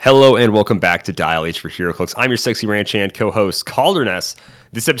Hello and welcome back to Dial H for HeroClix. I'm your sexy ranch hand co-host Calderness.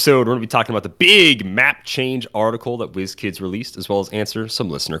 This episode, we're going to be talking about the big map change article that WizKids released, as well as answer some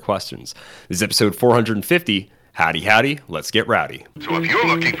listener questions. This is episode 450. Howdy, howdy, let's get rowdy. So if you're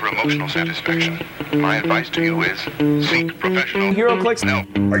looking for emotional satisfaction, my advice to you is seek professional HeroClix? No.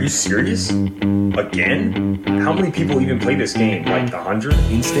 Are you serious? Again? How many people even play this game? Like 100?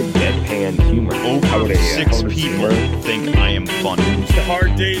 Instant deadpan humor. Over 6 people think I am funny. It's a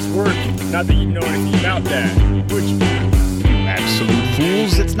hard day's work. Not that you know anything about that. Which, You absolute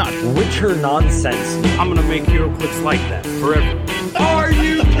fools, it's not. Witcher nonsense. I'm gonna make HeroClix like that forever. Are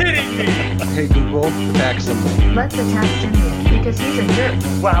you kidding me? Hey Google, back some. Let's attack Simeon because he's a jerk.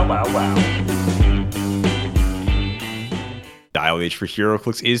 Wow, wow, wow. Dial H for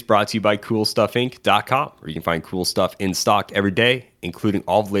HeroClix is brought to you by CoolStuffInc.com, where you can find cool stuff in stock every day, including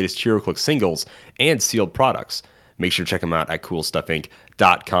all the latest HeroClix singles and sealed products. Make sure to check them out at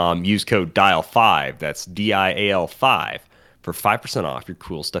CoolStuffInc.com. Use code DIAL5, that's DIAL5, for 5% off your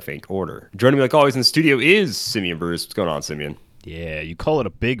Cool Stuff Inc. order. Joining me like always in the studio is Simeon Bruce. What's going on, Simeon? Yeah, you call it a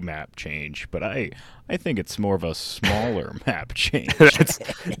big map change, but I think it's more of a smaller map change.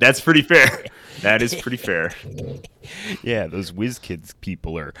 That's pretty fair. That is pretty fair. Yeah, those WizKids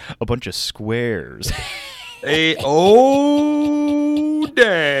people are a bunch of squares. Hey, oh,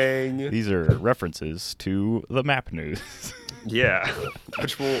 dang. These are references to the map news. Yeah,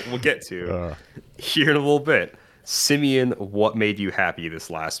 which we'll get to here in a little bit. Simeon, what made you happy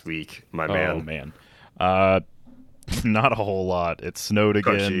this last week, my man? Oh, man. Not a whole lot. It snowed Oh,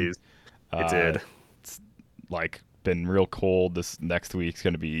 again. jeez. It did. It's been real cold. This next week's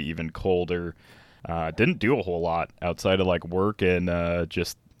going to be even colder. Didn't do a whole lot outside of work and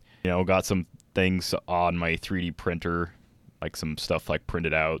just got some things on my 3D printer, like some stuff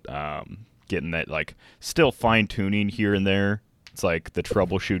printed out. Getting that still fine tuning here and there. It's like the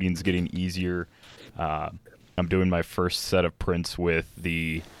troubleshooting's getting easier. I'm doing my first set of prints with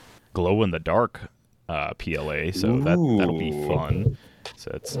the glow in the dark PLA, so that'll be fun.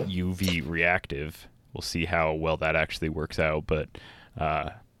 So it's UV reactive. We'll see how well that actually works out, but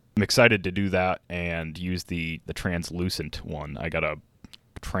I'm excited to do that and use the translucent one. I got a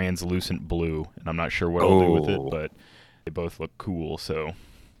translucent blue, and I'm not sure what I'll do with it, but they both look cool. So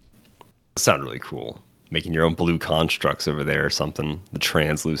Sound really cool. Making your own blue constructs over there or something. The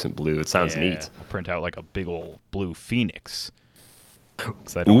translucent blue. It sounds neat. I'll print out a big old blue phoenix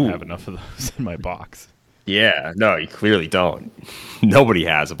because I don't have enough of those in my box. Yeah, no, you clearly don't. Nobody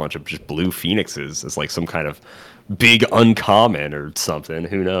has a bunch of just blue phoenixes. It's like some kind of big uncommon or something.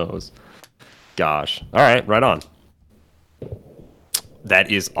 Who knows? Gosh. All right, right on.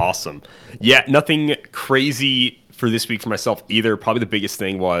 That is awesome. Yeah, nothing crazy for this week for myself either. Probably the biggest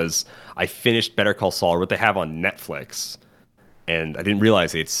thing was I finished Better Call Saul, what they have on Netflix, and I didn't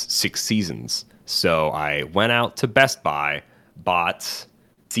realize it's 6 seasons. So I went out to Best Buy, bought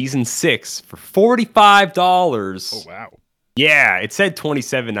season 6 for $45. Oh, wow. Yeah, it said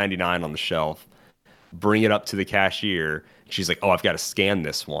 $27.99 on the shelf. Bring it up to the cashier. She's like, "Oh, I've got to scan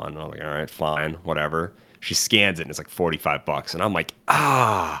this one." I'm like, "All right, fine, whatever." She scans it and it's like $45, and I'm like,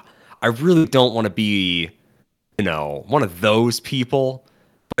 I really don't want to be, one of those people.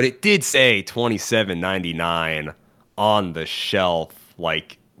 But it did say $27.99 on the shelf,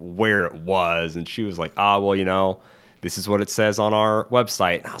 where it was, and she was like, well, this is what it says on our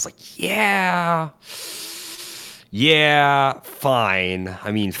website. And I was like, yeah, fine.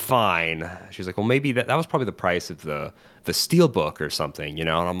 I mean, fine. She was like, well, maybe that was probably the price of the Steelbook or something, And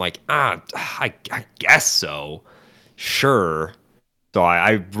I'm like, I guess so. Sure. So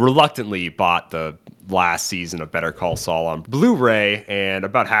I reluctantly bought the last season of Better Call Saul on Blu-ray, and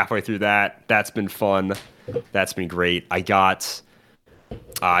about halfway through that's been fun. That's been great. I didn't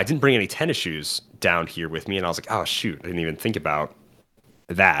bring any tennis shoes down here with me, and I was like, oh, shoot, I didn't even think about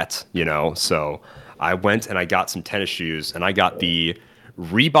that, So I went and I got some tennis shoes, and I got the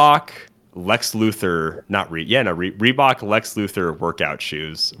Reebok Lex Luthor, Reebok Lex Luthor workout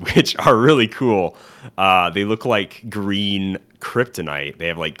shoes, which are really cool. They look like green kryptonite. They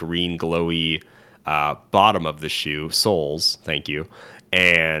have green glowy bottom of the shoe soles. Thank you.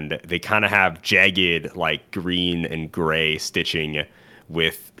 And they kind of have jagged green and gray stitching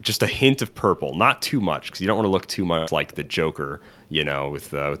with just a hint of purple, not too much because you don't want to look too much like the Joker, with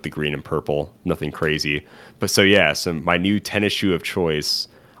the green and purple. Nothing crazy. But so yeah, so my new tennis shoe of choice.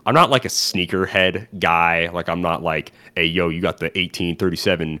 I'm not a sneakerhead guy. I'm not hey, yo, you got the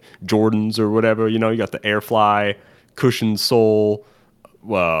 1837 Jordans or whatever, you got the Airfly cushion sole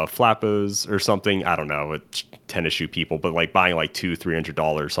flappers or something. I don't know, tennis shoe people, but buying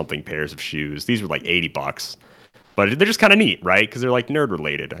 $200-$300 something pairs of shoes. These were $80. but they're just kind of neat, right? Because they're like nerd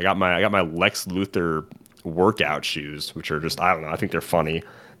related. I got my Lex Luthor workout shoes, which are just, I don't know, I think they're funny.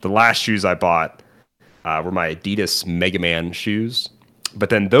 The last shoes I bought were my Adidas Mega Man shoes, but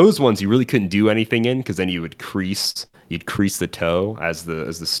then those ones you really couldn't do anything in because then you'd crease the toe, as the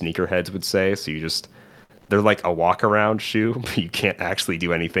sneakerheads would say. So they're like a walk around shoe, but you can't actually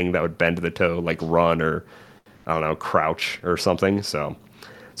do anything that would bend the toe, like run or I don't know, crouch or something. So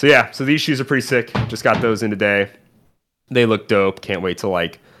yeah, so these shoes are pretty sick. Just got those in today. They look dope. Can't wait to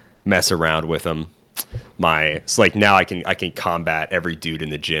like mess around with them. It's like now I can combat every dude in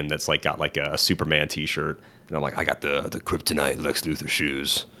the gym that's like got like a Superman t-shirt, and I'm like, I got the Kryptonite Lex Luthor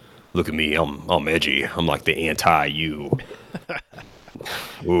shoes. Look at me, I'm edgy. I'm like the anti-you.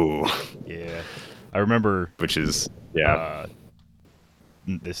 Ooh. Yeah. I remember, Which is yeah.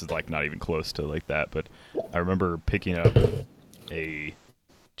 This is like not even close to like that, but I remember picking up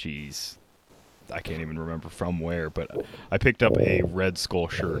I can't even remember from where, but I picked up a Red Skull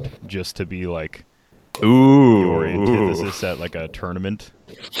shirt just to be like your antithesis at like a tournament.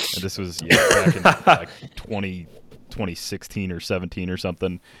 And this was back in like 2016 or 17 or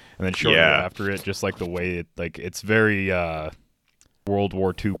something. And then shortly after it, just like the way it's very World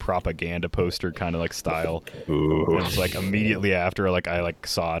War II propaganda poster kind of like style. Ooh. And it was like immediately after I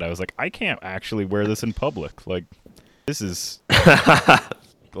saw it, I was like, I can't actually wear this in public. Like, this is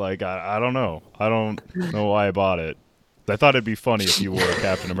like I don't know. I don't know why I bought it. I thought it'd be funny if you wore a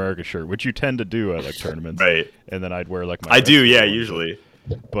Captain America shirt, which you tend to do at like tournaments, right? And then I'd wear like my. I do, yeah, usually.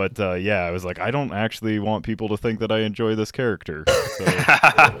 But yeah, I was like, I don't actually want people to think that I enjoy this character. So,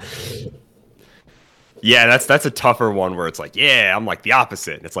 yeah, that's a tougher one where it's like, yeah, I'm like the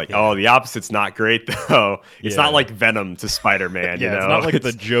opposite. And it's like, oh, the opposite's not great though. It's not like Venom to Spider-Man. Yeah, you know? It's not like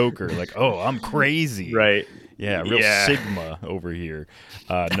the Joker. Like, oh, I'm crazy. Right. Yeah, real Sigma over here.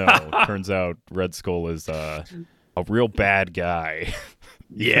 No, turns out Red Skull is a real bad guy.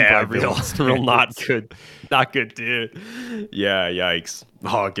 Yeah, real not good dude. Yeah, yikes.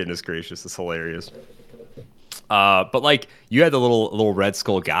 Oh, goodness gracious, it's hilarious. But like you had the little Red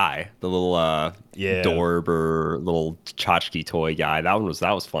Skull guy, the little Dorb or little tchotchke toy guy. That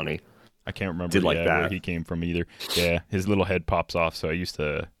was funny. I can't remember where he came from either. Yeah, his little head pops off, so I used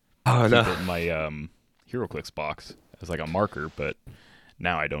to keep it in my HeroClix box as like a marker, but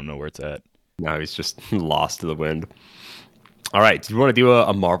now I don't know where it's at. Now he's just lost to the wind. All right, do you want to do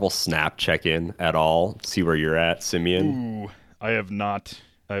a Marvel Snap check-in at all? See where you're at, Simeon? Ooh, I have not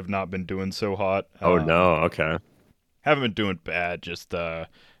been doing so hot. Oh no, okay. Haven't been doing bad, just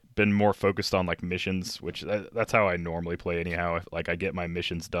been more focused on like missions, which that's how I normally play anyhow. Like I get my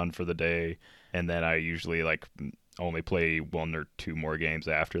missions done for the day, and then I usually like only play one or two more games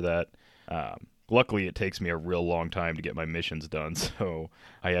after that. Luckily, it takes me a real long time to get my missions done, so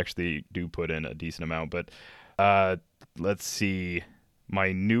I actually do put in a decent amount. But let's see,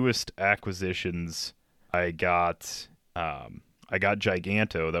 my newest acquisitions, I got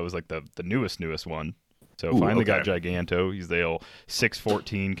Giganto. That was like the newest one. So finally got Giganto. He's the old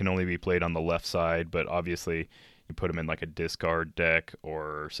 614, can only be played on the left side, but obviously you put him in like a discard deck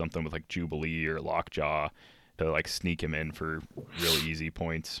or something with like Jubilee or Lockjaw to like sneak him in for real easy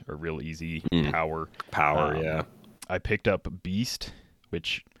points or real easy power. Yeah. I picked up Beast,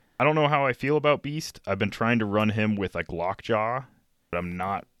 which I don't know how I feel about Beast. I've been trying to run him with like Lockjaw, but I'm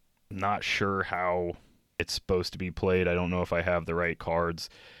not sure how it's supposed to be played. I don't know if I have the right cards.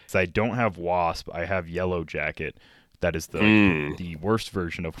 So I don't have Wasp. I have Yellow Jacket. That is the worst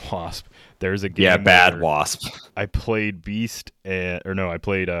version of Wasp. There's a game. Yeah, bad Wasp. I played Beast I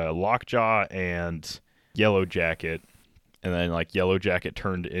played Lockjaw and Yellow Jacket, and then like Yellow Jacket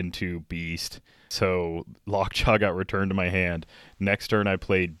turned into Beast. So Lockjaw got returned to my hand. Next turn I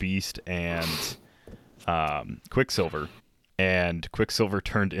played Beast and Quicksilver, and Quicksilver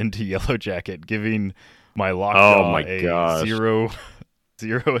turned into Yellow Jacket, giving my Lockjaw a zero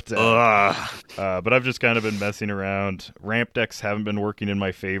attack. But I've just kind of been messing around. Ramp decks haven't been working in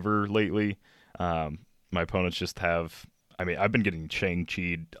my favor lately. My opponents just have. I mean, I've been getting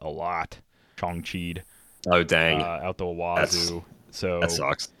Shang-Chi'd a lot. Shang-Chi'd. Oh dang! Out the wazoo. That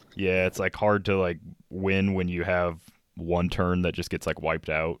sucks. Yeah, it's like hard to like win when you have one turn that just gets like wiped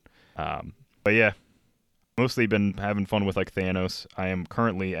out. But yeah, mostly been having fun with like Thanos. I am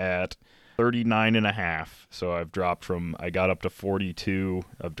currently at 39.5, so I've dropped I got up to 42.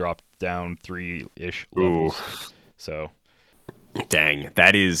 I've dropped down 3-ish levels. Ooh. So, dang,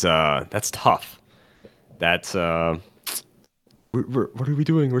 that's tough. That's what are we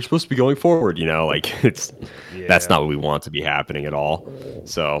doing? We're supposed to be going forward, like that's not what we want to be happening at all.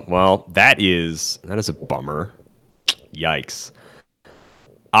 So, well, that is a bummer. Yikes.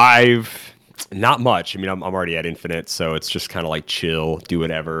 Not much. I mean, I'm already at infinite, so it's just kind of like chill, do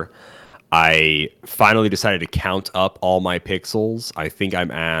whatever. I finally decided to count up all my pixels. I think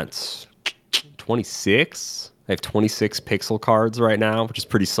I'm at 26. I have 26 pixel cards right now, which is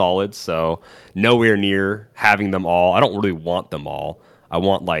pretty solid. So nowhere near having them all. I don't really want them all. I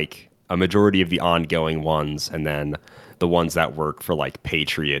want like a majority of the ongoing ones and then the ones that work for like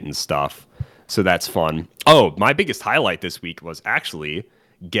Patriot and stuff. So that's fun. Oh, my biggest highlight this week was actually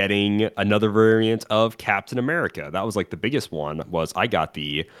getting another variant of Captain America. That was like the biggest one. Was I got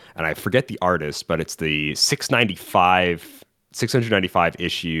and I forget the artist, but it's the 695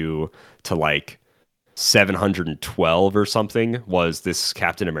 issue to like 712 or something was this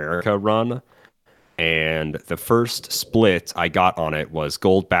Captain America run. And the first split I got on it was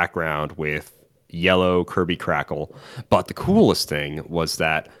gold background with yellow Kirby Crackle. But the coolest thing was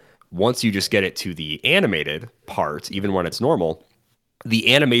that once you just get it to the animated part, even when it's normal,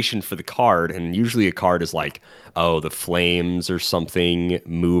 the animation for the card, and usually a card is like, oh, the flames or something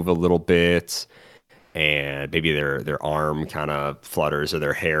move a little bit, and maybe their arm kind of flutters or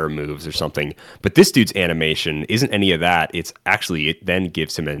their hair moves or something. But this dude's animation isn't any of that. It's actually, it then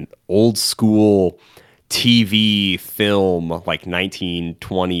gives him an old school TV film, like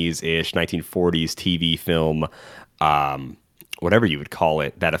 1920s-ish, 1940s TV film, whatever you would call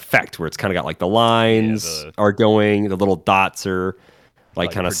it, that effect where it's kind of got like the lines are going, the little dots are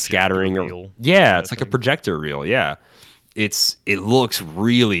like kind of scattering. Yeah, it's like a projector reel. Yeah. It looks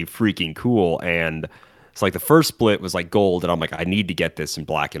really freaking cool. And it's like the first split was like gold, and I'm like, I need to get this in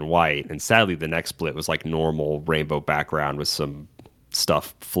black and white. And sadly, the next split was like normal rainbow background with some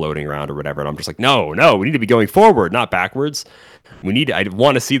stuff floating around or whatever. And I'm just like, no, we need to be going forward, not backwards. I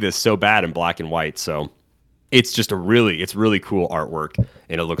want to see this so bad in black and white. So it's just it's really cool artwork,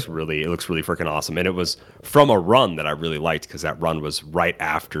 and it looks really freaking awesome. And it was from a run that I really liked, because that run was right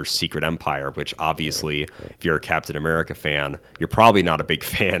after Secret Empire, which obviously, if you're a Captain America fan, you're probably not a big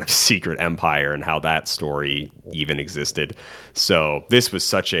fan of Secret Empire and how that story even existed. So this was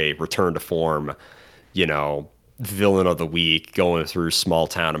such a return to form, villain of the week, going through small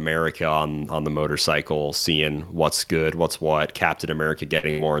town America on the motorcycle, seeing what's good, what's what, Captain America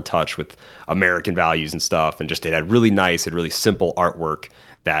getting more in touch with American values and stuff. And just, it had really nice and really simple artwork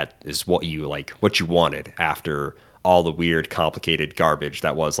that is what you wanted after all the weird, complicated garbage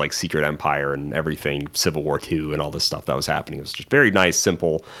that was like Secret Empire and everything, Civil War II and all this stuff that was happening. It was just very nice,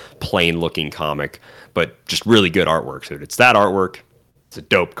 simple, plain looking comic, but just really good artwork. So it's that artwork. It's a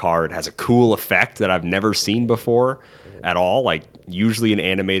dope card. It has a cool effect that I've never seen before at all. Like, usually an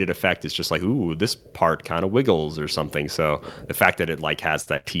animated effect is just like, ooh, this part kind of wiggles or something. So the fact that it like has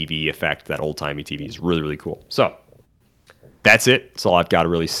that TV effect, that old-timey TV, is really, really cool. So that's it. That's all I've got to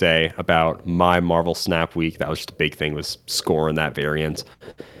really say about my Marvel Snap week. That was just a big thing, was scoring that variant.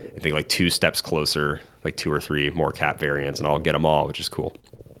 I think like 2 steps closer, like 2 or 3 more Cap variants, and I'll get them all, which is cool.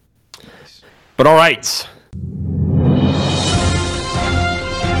 But all right.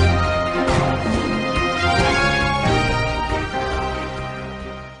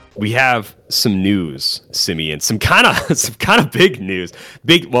 We have some news, Simeon. Some kind of big news.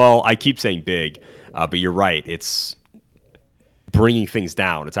 Big. Well, I keep saying big, but you're right. It's bringing things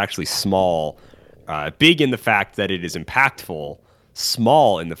down. It's actually small. Big in the fact that it is impactful.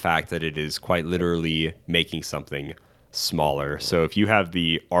 Small in the fact that it is quite literally making something smaller. So if you have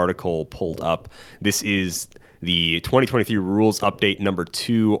the article pulled up, this is the 2023 Rules Update number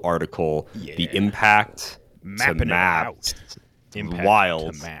 2 article. Yeah. The impact mapping to it maps. out. Impact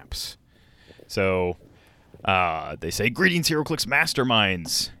Wild. to maps. So they say, greetings, HeroClix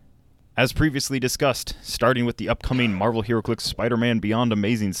Masterminds. As previously discussed, starting with the upcoming Marvel HeroClix Spider-Man Beyond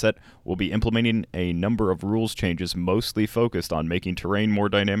Amazing set, we'll be implementing a number of rules changes mostly focused on making terrain more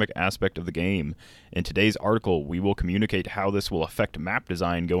dynamic aspect of the game. In today's article, we will communicate how this will affect map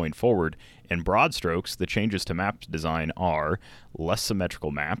design going forward. In broad strokes, the changes to map design are less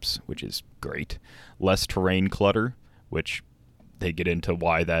symmetrical maps, which is great, less terrain clutter, which they get into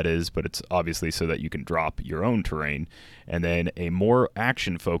why that is, but it's obviously so that you can drop your own terrain, and then a more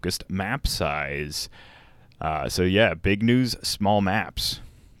action-focused map size. So yeah, big news, small maps.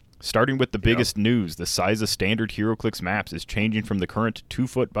 Starting with the biggest news, the size of standard HeroClix maps is changing from the current 2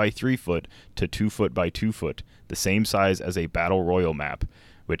 foot by 3 foot to 2 foot by 2 foot, the same size as a Battle Royale map,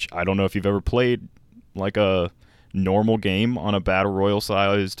 which I don't know if you've ever played like a normal game on a Battle Royale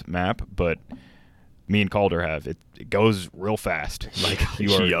sized map, but me and Calder have. It goes real fast. Like,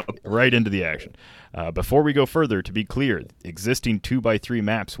 you are right into the action. Before we go further, to be clear, existing 2x3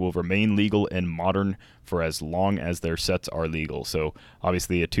 maps will remain legal and modern for as long as their sets are legal. So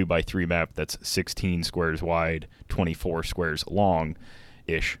obviously a 2x3 map that's 16 squares wide, 24 squares long,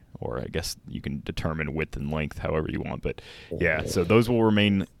 ish, or I guess you can determine width and length however you want. But yeah, so those will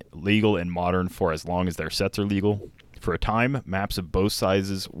remain legal in Modern for as long as their sets are legal. For a time, maps of both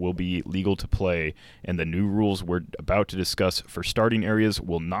sizes will be legal to play, and the new rules we're about to discuss for starting areas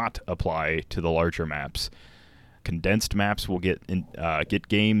will not apply to the larger maps. Condensed maps will get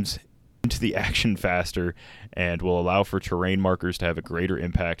games into the action faster and will allow for terrain markers to have a greater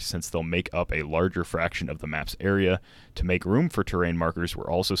impact since they'll make up a larger fraction of the map's area. To make room for terrain markers, we're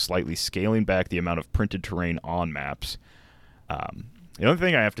also slightly scaling back the amount of printed terrain on maps. The only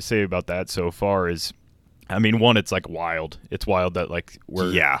thing I have to say about that so far is, I mean, one, it's like wild. It's wild that like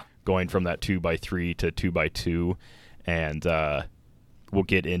we're going from that 2x3 to 2x2, and we'll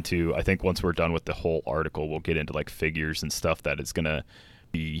get into, I think once we're done with the whole article, we'll get into like figures and stuff that is going to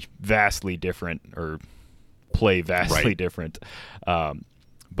be vastly different or play vastly different.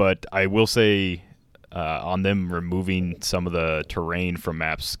 But I will say on them removing some of the terrain from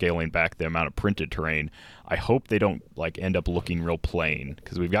maps, scaling back the amount of printed terrain, I hope they don't like end up looking real plain,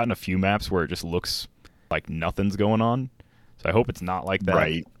 because we've gotten a few maps where it just looks like nothing's going on. So I hope it's not like that.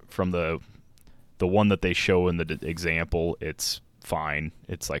 Right. From the one that they show in the example, it's fine.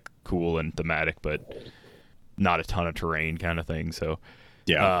 It's like cool and thematic, but not a ton of terrain kind of thing. So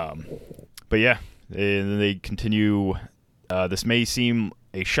yeah. But yeah, and they continue. This may seem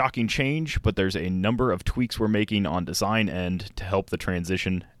a shocking change, but there's a number of tweaks we're making on design end to help the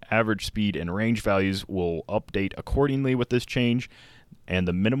transition. Average speed and range values will update accordingly with this change, and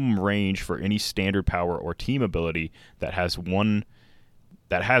the minimum range for any standard power or team ability that has one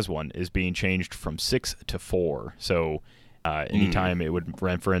is being changed from 6 to 4. So anytime it would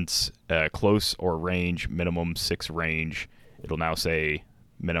reference close or range, minimum 6 range, it'll now say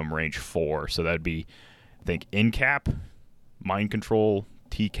minimum range 4. So that'd be, I think, in-cap, mind control,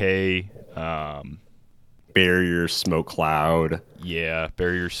 TK, Barrier, smoke cloud. Yeah,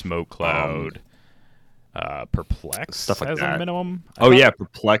 barrier, smoke cloud. Perplex Stuff like has that. a minimum.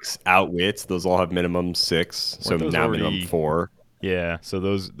 Perplex, outwits. Those all have minimum 6. So those now already- minimum 4. Yeah, so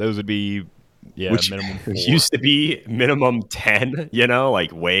those would be Which minimum 4. used to be minimum 10. You know,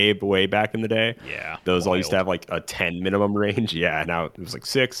 like way back in the day. Yeah, Those all used to wild. have like a 10 minimum range. Yeah. Now it was like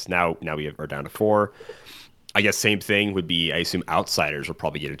 6. Now we are down to 4. I guess same thing would be, I assume Outsiders will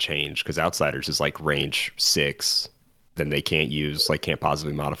probably get a change, because Outsiders is like range 6. Then they can't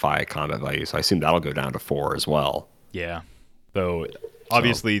possibly modify a combat value. So I assume that'll go down to 4 as well. Yeah. So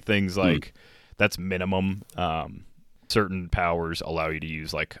obviously things like that's minimum. Certain powers allow you to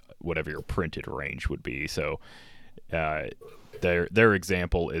use like whatever your printed range would be. So their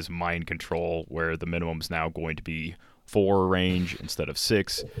example is mind control, where the minimum's now going to be 4 range instead of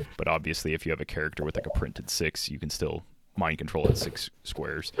 6. But obviously if you have a character with like a printed 6, you can still mind control at 6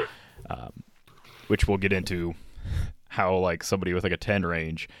 squares, which we'll get into how like somebody with like a 10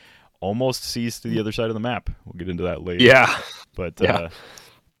 range almost sees to the other side of the map. We'll get into that later. Yeah. But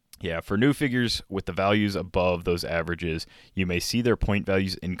for new figures with the values above those averages, you may see their point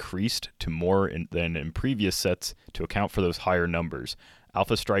values increased to more than in previous sets to account for those higher numbers.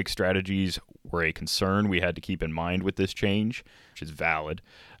 Alpha Strike strategies were a concern we had to keep in mind with this change, which is valid.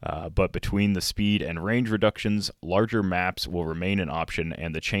 But between the speed and range reductions, larger maps will remain an option,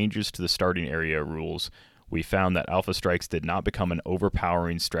 and the changes to the starting area rules, we found that Alpha Strikes did not become an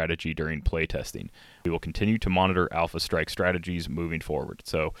overpowering strategy during playtesting. We will continue to monitor Alpha Strike strategies moving forward.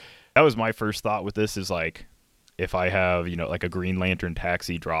 So that was my first thought with this, is like, if I have, like a Green Lantern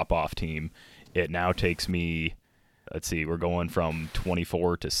Taxi drop-off team, it now takes me, let's see, we're going from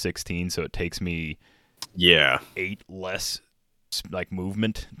 24 to 16, so it takes me 8 less like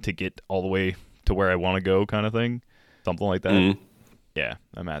movement to get all the way to where I want to go, kind of thing. Something like that. Mhm. Yeah,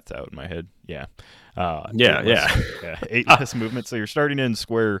 my math's out in my head. Yeah. 8 less movement. So you're starting in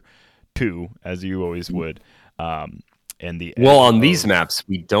square 2, as you always would. And the On these maps,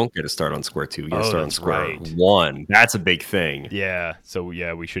 we don't get to start on square 2. We get to start on that's square right. 1. That's a big thing. Yeah. So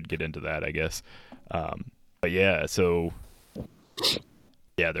we should get into that, I guess. But yeah, so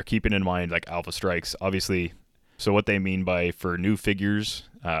they're keeping in mind like Alpha Strikes, obviously. So what they mean by for new figures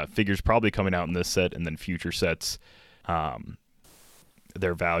probably coming out in this set and then future sets,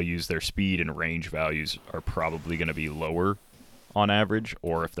 their values, their speed and range values are probably going to be lower on average,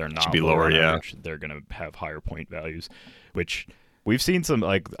 or if they're not be lower, on yeah. average, they're going to have higher point values, which we've seen some,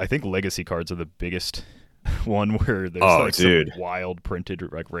 like, I think legacy cards are the biggest one where there's some wild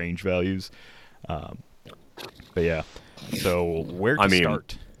printed like range values. But yeah, so where to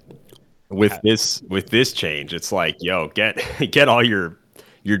start? With this change, it's like, get all your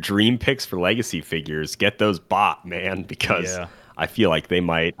dream picks for legacy figures. Get those bought, man, because I feel like they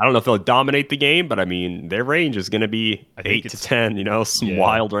might. I don't know if they'll dominate the game, but I mean, their range is going to be I think 8 to 10. You know, some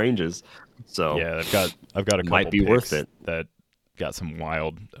wild ranges. So yeah, I've got a couple might be picks worth it. that got some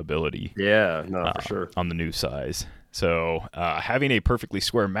wild ability. Yeah, no, for sure. On the new size. So having a perfectly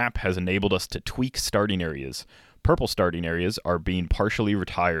square map has enabled us to tweak starting areas. Purple starting areas are being partially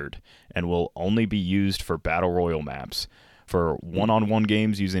retired and will only be used for Battle Royal maps. For one-on-one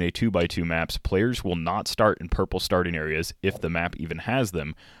games using a 2x2 maps, players will not start in purple starting areas if the map even has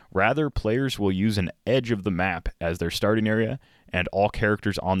them. Rather, players will use an edge of the map as their starting area, and all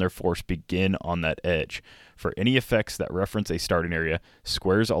characters on their force begin on that edge. For any effects that reference a starting area,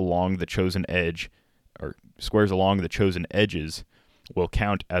 squares along the chosen edges will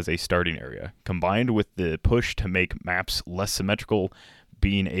count as a starting area. Combined with the push to make maps less symmetrical,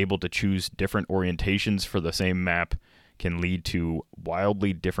 being able to choose different orientations for the same map can lead to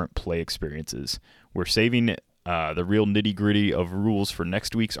wildly different play experiences. We're saving the real nitty-gritty of rules for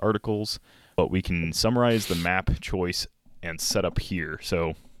next week's articles, but we can summarize the map choice and setup here.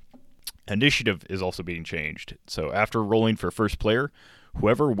 So initiative is also being changed. So after rolling for first player,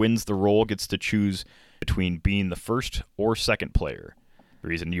 whoever wins the roll gets to choose between being the first or second player. The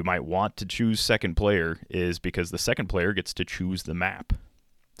reason you might want to choose second player is because the second player gets to choose the map.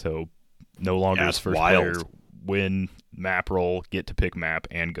 So no longer is first player win map roll, get to pick map,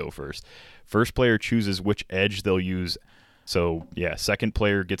 and go first. First player chooses which edge they'll use. So yeah, second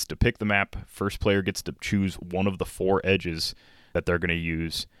player gets to pick the map. First player gets to choose one of the 4 edges that they're going to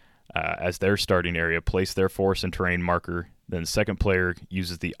use as their starting area, place their force and terrain marker. Then second player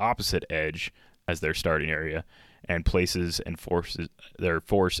uses the opposite edge as their starting area and places and forces their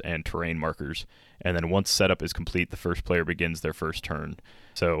force and terrain markers. And then once setup is complete, the first player begins their first turn.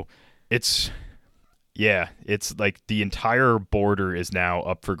 So it's like the entire border is now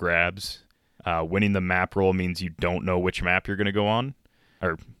up for grabs. Winning the map roll means you don't know which map you're going to go on,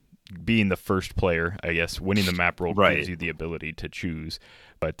 or being the first player, I guess. Winning the map roll gives you the ability to choose,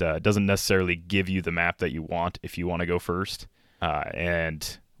 but it doesn't necessarily give you the map that you want if you want to go first.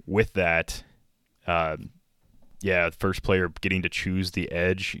 And with that, first player getting to choose the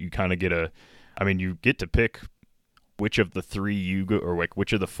edge, you kind of get you get to pick which of the 3 you go, or like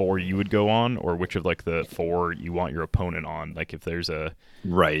which of the 4 you would go on, or which of like the 4 you want your opponent on. Like if there's a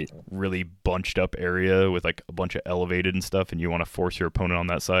really bunched up area with like a bunch of elevated and stuff, and you want to force your opponent on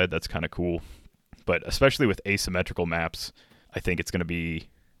that side, that's kind of cool. But especially with asymmetrical maps, I think it's going to be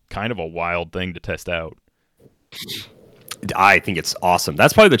kind of a wild thing to test out. I think it's awesome.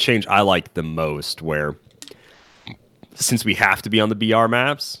 That's probably the change I like the most, where since we have to be on the BR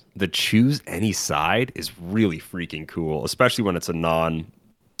maps, the choose any side is really freaking cool, especially when it's a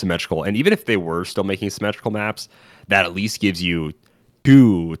non-symmetrical. And even if they were still making symmetrical maps, that at least gives you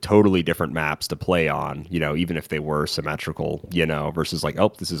 2 totally different maps to play on, you know, even if they were symmetrical, you know, versus like,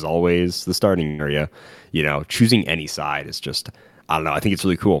 oh, this is always the starting area. You know, choosing any side is just, I don't know, I think it's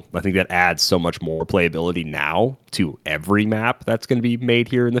really cool. I think that adds so much more playability now to every map that's going to be made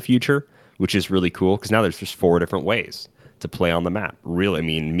here in the future, which is really cool because now there's just 4 different ways to play on the map. Really, I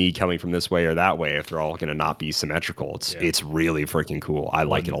mean, me coming from this way or that way, if they're all going to not be symmetrical, it's really freaking cool. I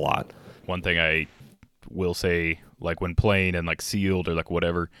like it a lot. One thing I will say, like when playing in like sealed or like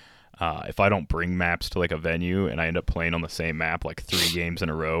whatever, if I don't bring maps to like a venue and I end up playing on the same map like 3 games in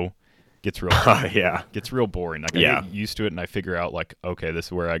a row, gets real gets real boring. Like I get used to it and I figure out like, okay, this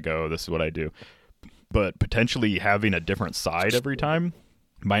is where I go, this is what I do. But potentially having a different side every time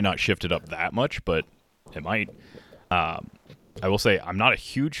might not shift it up that much, but it might. I will say I'm not a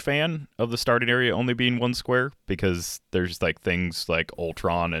huge fan of the starting area only being 1 square, because there's like things like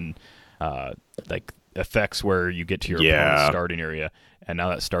Ultron and like effects where you get to your opponent's starting area, and now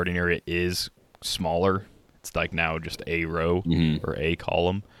that starting area is smaller. It's like now just a row or a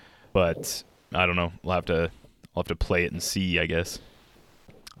column. But I don't know. I'll have to play it and see, I guess.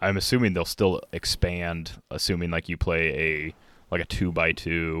 I'm assuming they'll still expand, assuming like you play a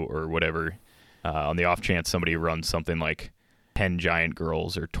 2x2 or whatever. On the off chance somebody runs something like 10 giant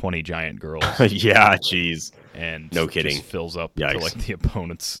girls or 20 giant girls. Yeah, jeez. And no kidding. Just fills up to like the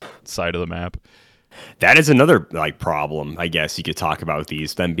opponent's side of the map. That is another like problem, I guess you could talk about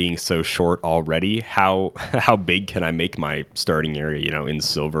these, them being so short already. How big can I make my starting area, you know, in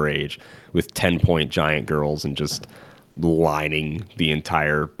Silver Age with 10-point giant girls and just lining the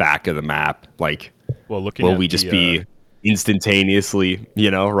entire back of the map? Like, will we just be instantaneously,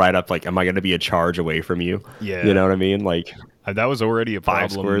 you know, right up, like, am I going to be a charge away from you? Yeah. You know what I mean? Like, That was already a 5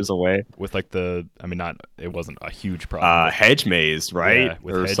 problem squares away. with like it wasn't a huge problem. Hedge maze, right? Yeah,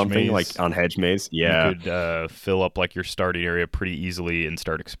 with or hedge something maze, like on hedge maze. Yeah. You could fill up like your starting area pretty easily and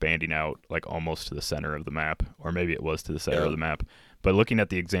start expanding out like almost to the center of the map, or maybe it was to the center of the map. But looking at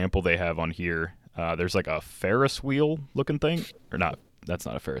the example they have on here, there's like a Ferris wheel looking thing, or not? That's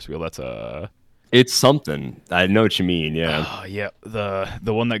not a Ferris wheel. That's a. It's something. I know what you mean. Yeah. Yeah,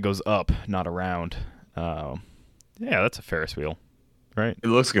 the one that goes up, not around. Yeah, that's a Ferris wheel, right? It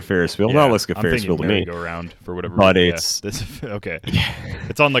looks like a Ferris wheel. Yeah, Well, it looks like a I'm Ferris thinking wheel to me. merry-go-round for whatever But reason. it's- this okay.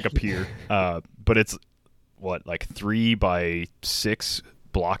 It's on like a pier, but it's what, like 3 by 6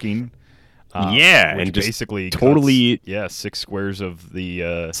 blocking. Yeah, which and just basically totally- cuts, 6 squares of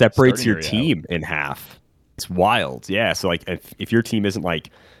the Separates starting your area out. team in half. It's wild. Yeah. So like if your team isn't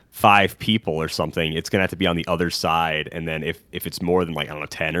like 5 people or something, it's gonna have to be on the other side. And then if it's more than like, I don't know,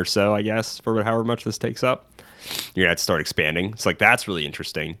 10 or so, I guess, for however much this takes up, you're gonna have to start expanding. It's like, that's really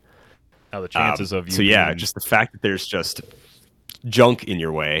interesting. Now the chances of you. So yeah, being- just the fact that there's just junk in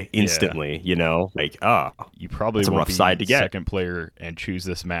your way instantly, like, you probably that's a won't rough be side to get. second player and choose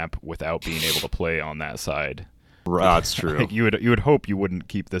this map without being able to play on that side. That's true. Like, you would hope you wouldn't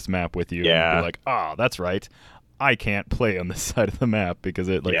keep this map with you. Yeah. And be like, that's right. I can't play on this side of the map because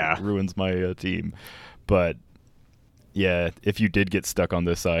it ruins my team. But yeah, if you did get stuck on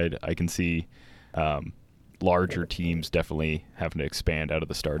this side, I can see larger teams definitely having to expand out of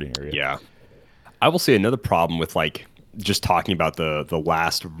the starting area. Yeah. I will say another problem with like just talking about the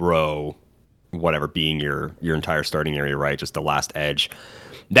last row, whatever, being your entire starting area, right? Just the last edge.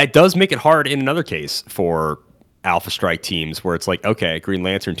 That does make it hard in another case for Alpha Strike teams where it's like, okay, Green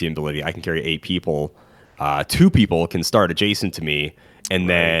Lantern team ability, I can carry 8 people. 2 people can start adjacent to me, and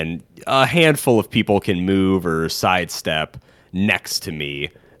then a handful of people can move or sidestep next to me.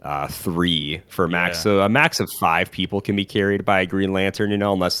 3 for a max. Yeah. So a max of 5 people can be carried by a Green Lantern,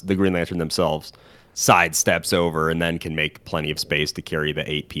 unless the Green Lantern themselves sidesteps over and then can make plenty of space to carry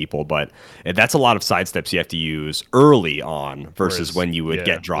the 8 people. But that's a lot of sidesteps you have to use early on versus Whereas, when you would yeah,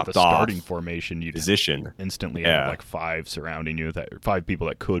 get dropped with a off starting formation, you'd position. instantly Yeah. have like 5 surrounding you, 5 people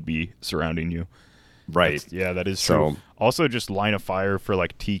that could be surrounding you. Right. Yeah, that is So- true. Also, just line of fire for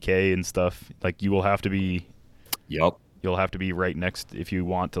like TK and stuff. Like you will have to be Yep. you'll have to be right next if you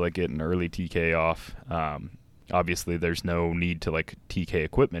want to like get an early TK off. Obviously, there's no need to like TK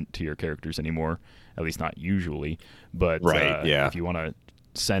equipment to your characters anymore, at least not usually. But Right, yeah. if you want to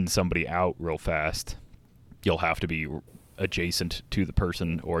send somebody out real fast, you'll have to be adjacent to the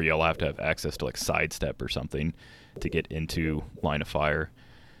person, or you'll have to have access to like sidestep or something to get into line of fire.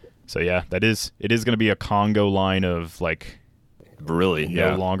 So yeah, it is going to be a Congo line of like Really.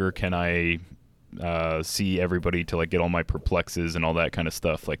 no longer can I see everybody to like get all my perplexes and all that kind of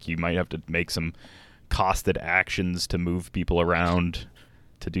stuff. Like you might have to make some costed actions to move people around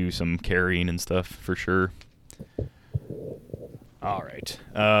to do some carrying and stuff for sure. All right.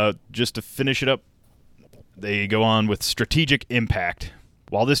 Just to finish it up, they go on with strategic impact.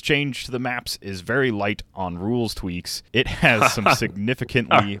 While this change to the maps is very light on rules tweaks, it has some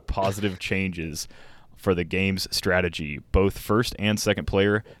significantly positive changes for the game's strategy. Both first and second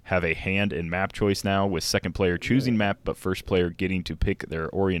player have a hand in map choice now, with second player choosing map, but first player getting to pick their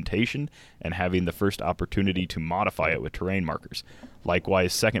orientation and having the first opportunity to modify it with terrain markers.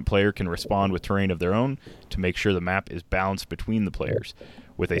 Likewise, second player can respond with terrain of their own to make sure the map is balanced between the players.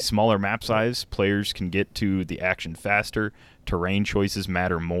 With a smaller map size, players can get to the action faster, terrain choices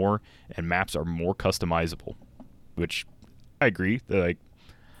matter more, and maps are more customizable. Which I agree. Like,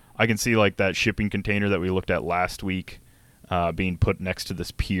 I can see like that shipping container that we looked at last week being put next to this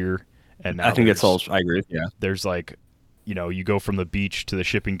pier, and now I think that's all. there's- I agree with you. There's like, you go from the beach to the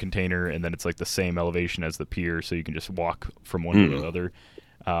shipping container, and then it's like the same elevation as the pier, so you can just walk from one to the other.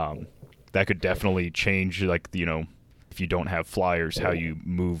 That could definitely change, like, if you don't have flyers, how you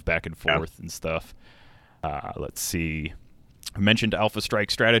move back and forth and stuff. Let's see. I mentioned Alpha Strike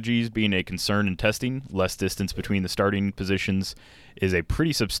strategies being a concern in testing. Less distance between the starting positions is a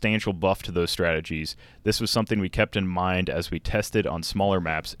pretty substantial buff to those strategies. This was something we kept in mind as we tested on smaller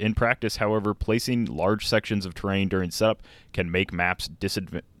maps. In practice, however, placing large sections of terrain during setup can make maps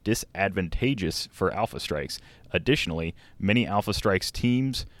disadvantageous for Alpha Strikes. Additionally, many Alpha Strikes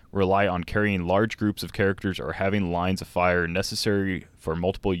teams rely on carrying large groups of characters or having lines of fire necessary for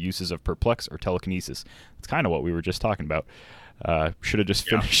multiple uses of perplex or telekinesis. That's kind of what we were just talking about. Should have just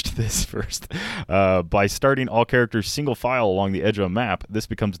finished this first. By starting all characters single file along the edge of a map, this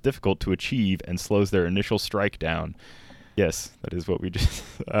becomes difficult to achieve and slows their initial strike down. Yes, that is what we just.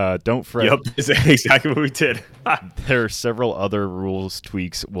 Don't fret. Yep, is exactly what we did. There are several other rules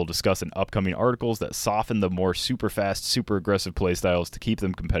tweaks we'll discuss in upcoming articles that soften the more super fast, super aggressive playstyles to keep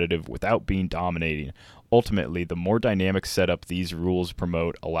them competitive without being dominating. Ultimately, the more dynamic setup these rules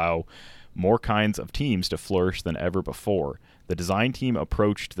promote allow more kinds of teams to flourish than ever before. The design team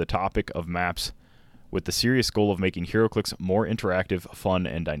approached the topic of maps with the serious goal of making HeroClix more interactive, fun,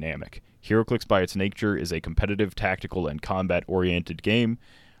 and dynamic. HeroClix by its nature is a competitive, tactical, and combat-oriented game.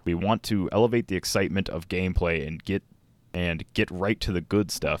 We want to elevate the excitement of gameplay and get right to the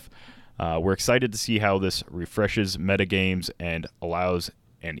good stuff. We're excited to see how this refreshes metagames and allows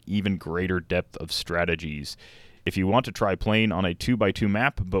an even greater depth of strategies. If you want to try playing on a 2x2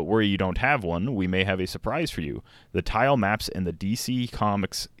 map, but worry you don't have one, we may have a surprise for you. The tile maps in the DC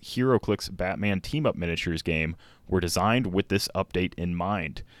Comics HeroClix Batman Team-Up Miniatures game were designed with this update in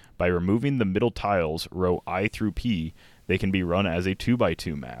mind. By removing the middle tiles, row I through P, they can be run as a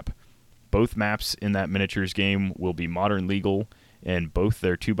 2x2 map. Both maps in that miniatures game will be modern legal in both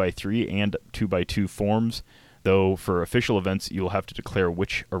their 2x3 and 2x2 forms, though for official events you'll have to declare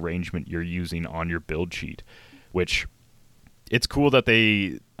which arrangement you're using on your build sheet. Which, it's cool that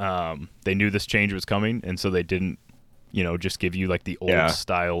they knew this change was coming, and so they didn't, just give you like the old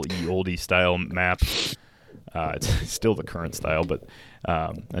style, oldie style map. It's still the current style, but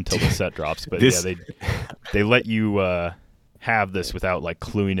until the set drops. But they let you have this without like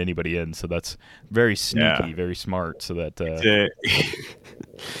cluing anybody in. So that's very sneaky, very smart. So that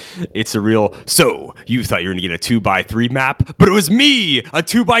it's a real. So you thought you were gonna get a 2x3 map, but it was me, a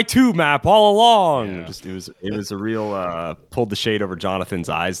 2x2 map all along. Yeah. It was a real pulled the shade over Jonathan's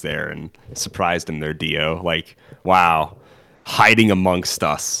eyes there and surprised him there, Dio. Like, wow, hiding amongst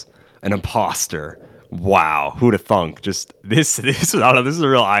us, an imposter. Wow, who'd have thunk? Just this I don't know, this is a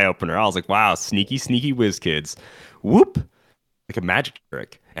real eye opener. I was like, wow, sneaky whiz kids. Whoop, like a magic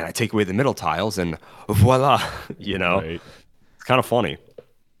trick. And I take away the middle tiles and voila, Right. It's kind of funny.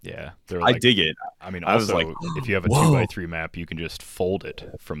 Yeah, I dig it. I mean, I was also, like, if you have a whoa. 2x3 map, you can just fold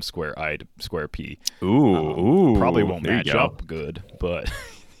it from square I to square P. Ooh, Probably won't there you match go. up good, but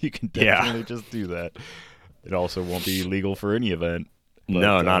you can definitely just do that. It also won't be legal for any event. But,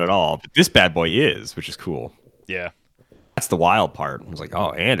 No, not at all. But this bad boy is, which is cool. Yeah. That's the wild part. I was like, oh,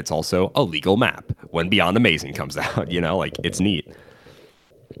 and it's also a legal map when Beyond Amazing comes out. Like it's neat.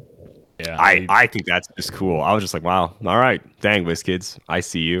 Yeah. I think that's just cool. I was just like, wow, all right, dang, WizKids, I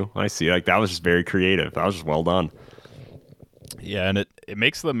see you. Like that was just very creative. That was just well done. Yeah, and it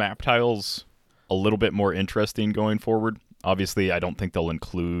makes the map tiles a little bit more interesting going forward. Obviously, I don't think they'll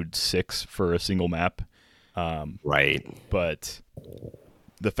include 6 for a single map. Right. But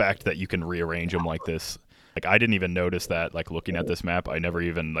the fact that you can rearrange them like this, like I didn't even notice that, like looking at this map, I never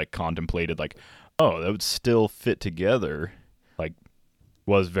even like contemplated like, oh, that would still fit together. Like,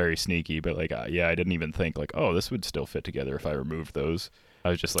 was very sneaky, but like, I didn't even think like, oh, this would still fit together if I removed those. I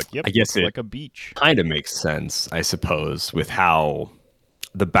was just like, yep, I guess it's like a beach. Kind of makes sense, I suppose, with how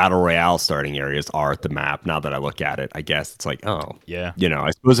the battle royale starting areas are at the map. Now that I look at it, I guess it's like, oh, Yeah.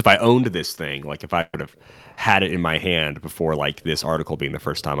 I suppose if I owned this thing, like if I would have had it in my hand before like this article being the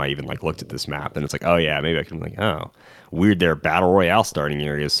first time I even like looked at this map, then it's like, oh yeah, maybe I can like, oh, weird, their battle royale starting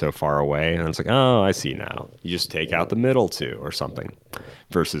areas so far away, and it's like, oh, I see now. You just take out the middle two or something,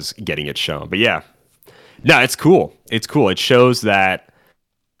 versus getting it shown. But yeah, no, it's cool. It's cool. It shows that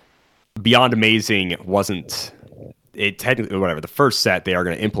Beyond Amazing wasn't. It technically, whatever, the first set they are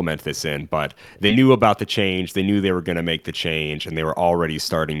going to implement this in, but they knew about the change. They knew they were going to make the change, and they were already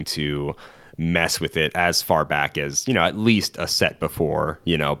starting to mess with it as far back as, at least a set before,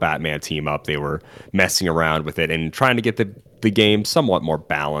 Batman Team Up. They were messing around with it and trying to get the game somewhat more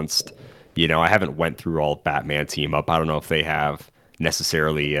balanced. I haven't went through all of Batman Team Up. I don't know if they have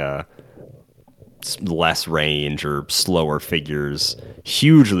necessarily less range or slower figures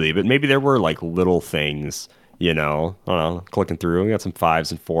hugely, but maybe there were like little things. I don't know, clicking through, we got some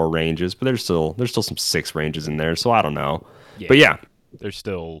 5s and 4 ranges, but there's still some 6 ranges in there, so I don't know. Yeah. But yeah, There's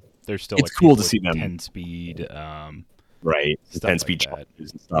still it's like cool to with see them. 10 speed. Right, the stuff 10-speed like that.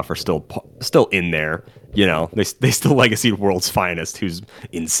 challenges and stuff are still in there. They still legacy World's Finest, who's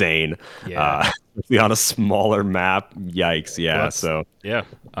insane. Yeah. On a smaller map. Yikes! Yeah. Well, so yeah.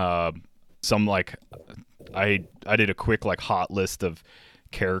 Some like I did a quick like hot list of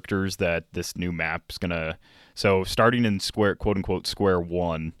characters that this new map's gonna. So starting in square, quote unquote, square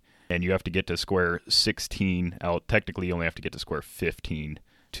 1, and you have to get to square 16. Technically, you only have to get to square 15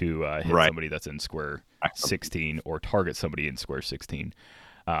 to hit somebody that's in square 16 or target somebody in square 16.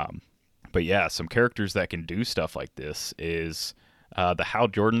 But yeah, some characters that can do stuff like this is the Hal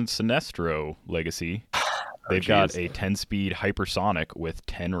Jordan Sinestro legacy. they've got jeez. a 10-speed hypersonic with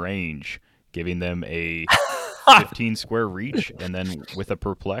 10 range, giving them a 15 square reach, and then with a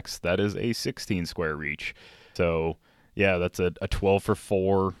perplex, that is a 16 square reach. So yeah, that's a 12 for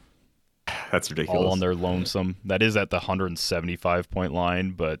 4. That's ridiculous. All on their lonesome. That is at the 175 point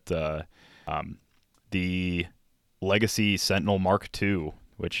line, but the Legacy Sentinel Mark II,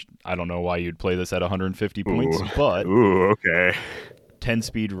 which I don't know why you'd play this at 150 points, but okay. 10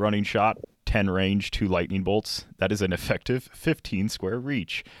 speed running shot, 10 range, 2 lightning bolts. That is an effective 15 square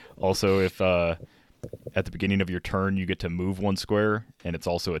reach. Also, if at the beginning of your turn you get to move 1 square, and it's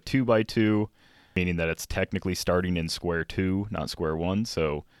also a 2x2, meaning that it's technically starting in square 2, not square 1,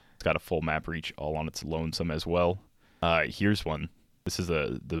 so it's got a full map reach all on its lonesome as well. Here's one. This is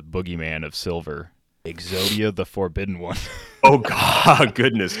the boogeyman of silver. Exodia the Forbidden One. Oh, God.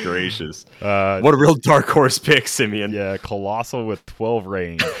 Goodness gracious. What What a real dark horse pick, Simeon. Yeah, Colossal with 12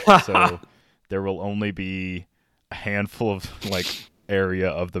 range. So there will only be a handful of area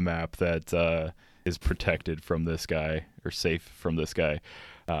of the map that is protected from this guy, or safe from this guy.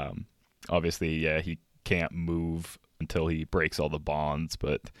 Obviously, yeah, he can't move until he breaks all the bonds,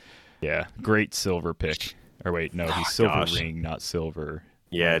 but yeah, great silver pick. Or wait, no, he's silver gosh. ring, not silver.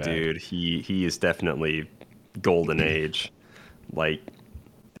 Yeah, My bad. dude. He is definitely golden age. I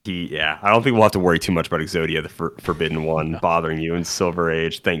don't think we'll have to worry too much about Exodia, the Forbidden One, bothering you in Silver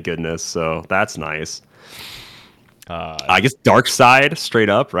Age. Thank goodness. So that's nice. I guess Dark Side, straight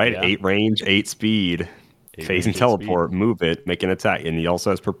up, right? Yeah. 8 range, 8 speed. 8 Phase range, and 8 teleport, move it, make an attack. And he also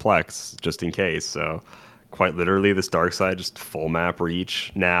has Perplex, just in case. So quite literally, this Dark Side, just full map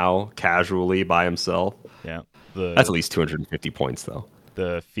reach now, casually by himself. Yeah. That's at least 250 points, though.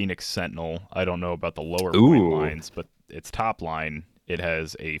 The Phoenix Sentinel, I don't know about the lower Ooh. point lines, but its top line, it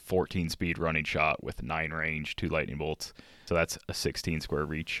has a 14 speed running shot with 9 range, 2 lightning bolts. So that's a 16 square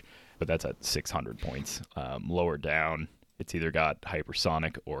reach, but that's at 600 points. Lower down, it's either got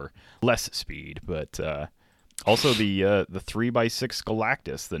hypersonic or less speed, but also the 3x6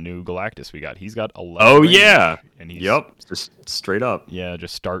 Galactus, the new Galactus we got, he's got 11 Oh, range, yeah. and he's Yep. Just straight up. yeah,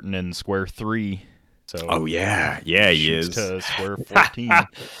 just starting in square 3. So Oh, yeah. Yeah, he shoots is. to square 14.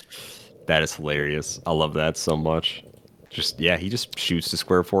 That is hilarious. I love that so much. He just shoots to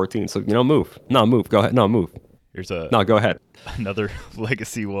square 14. So, move. No, move. Go ahead. No, move. Here's No, go ahead. another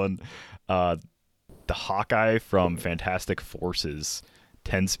legacy one. The Hawkeye from Fantastic Forces,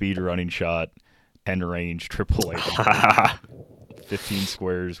 10 speed running shot, 10 range, triple A, 15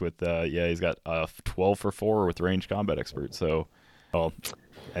 squares with he's got 12 for 4 with range combat expert. So,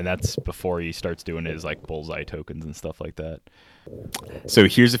 and that's before he starts doing his bullseye tokens and stuff like that. So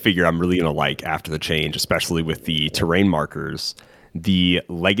here's a figure I'm really going to like after the change, especially with the terrain markers. The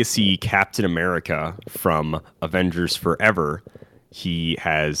Legacy Captain America from Avengers Forever. He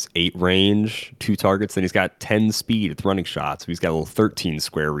has 8 range, 2 targets, and he's got 10 speed with running shots. So he's got a little 13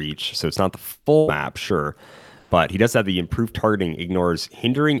 square reach. So it's not the full map, sure. But he does have the improved targeting, ignores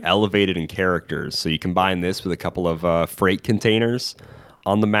hindering, elevated, and characters. So you combine this with a couple of freight containers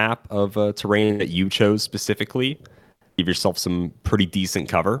on the map of terrain that you chose specifically. Give yourself some pretty decent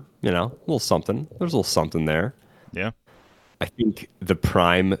cover, a little something. There's a little something there. Yeah. I think the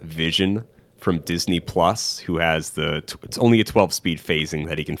Prime Vision from Disney Plus, who has it's only a 12 speed phasing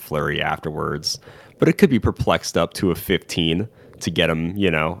that he can flurry afterwards, but it could be perplexed up to a 15 to get him,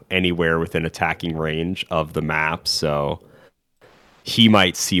 anywhere within attacking range of the map. So he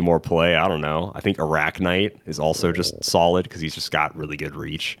might see more play. I don't know. I think Arachnite is also just solid because he's just got really good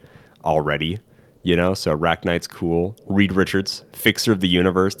reach already. So Arachnite's cool. Reed Richards, Fixer of the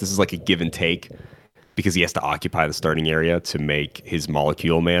Universe. This is like a give and take because he has to occupy the starting area to make his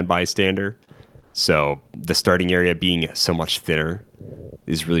Molecule Man bystander. So the starting area being so much thinner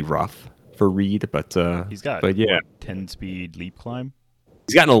is really rough for Reed. But He's got 10 speed leap climb.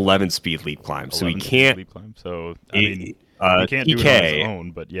 He's got an 11 speed leap climb, so he 11 speed can't. leap climb. So I mean, he can't do it on TK. his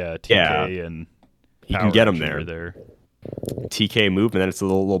own, but yeah, TK Yeah. and He can Power get him Ranger are there. TK move, and then it's a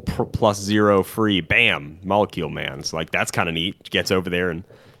little +0 free. Bam, Molecule Man. So that's kind of neat. Gets over there in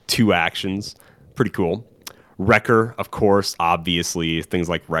 2 actions. Pretty cool. Wrecker, of course, obviously. Things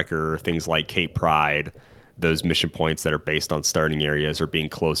like Wrecker, things like Cape Pride, those mission points that are based on starting areas or being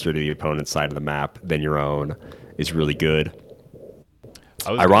closer to the opponent's side of the map than your own is really good.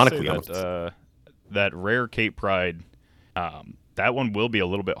 I was Ironically, gonna say that rare Cape Pride, that one will be a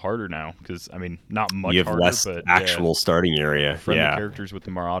little bit harder now because not much You have harder, less but actual starting area. Friendly Yeah. characters with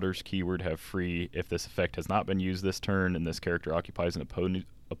the Marauders keyword have free if this effect has not been used this turn and this character occupies an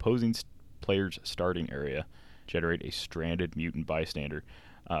opposing player's starting area. Generate a stranded mutant bystander.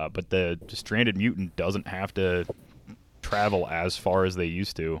 But the stranded mutant doesn't have to travel as far as they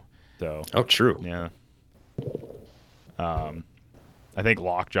used to. So Oh, true. yeah. I think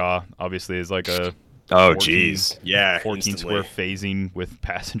Lockjaw obviously is like a Oh, 14 jeez. Yeah, 14 square instantly. phasing with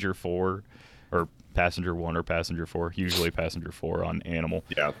passenger 4 or passenger 1 or passenger 4, usually passenger 4 on animal.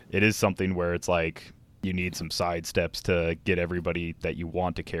 Yeah. It is something where it's like you need some side steps to get everybody that you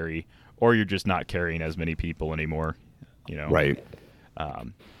want to carry, or you're just not carrying as many people anymore, you know. Right.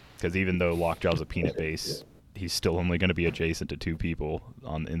 Because even though Lockjaw's a peanut base, he's still only going to be adjacent to 2 people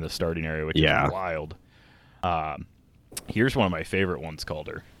in the starting area, which Yeah. is wild. Here's one of my favorite ones,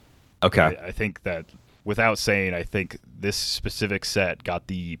 Calder. Okay. I think that, without saying, I think this specific set got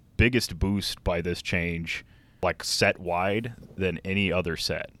the biggest boost by this change, like set wide, than any other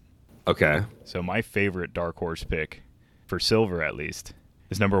set. Okay. So my favorite Dark Horse pick, for silver at least,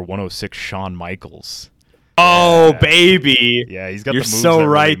 is number 106, Shawn Michaels. Oh, Yeah. baby. Yeah, he's got You're the moves so that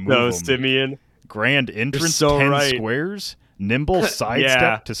really right, move though, him. Simeon. Grand entrance, so 10 right. squares, nimble sidestep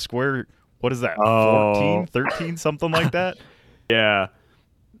Yeah. to square, what is that, Oh. 14, 13, something like that? Yeah.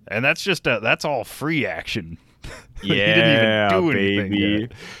 And that's just that's all free action. He Yeah, didn't even do anything baby.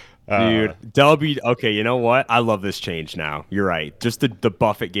 yet. Dude, okay, you know what? I love this change now. You're right. Just the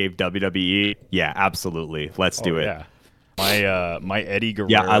buff it gave WWE. Yeah, absolutely. Let's do it. Yeah. My Eddie Guerrero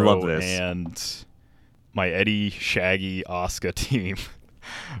Yeah, I love this. and my Eddie Shaggy Asuka team,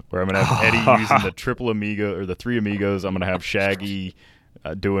 where I'm gonna have Eddie using the triple amigo or the 3 amigos. I'm gonna have Shaggy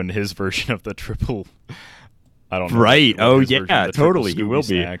doing his version of the triple. I don't know. Right. what Oh, his version yeah, of the triple totally. He Scooby will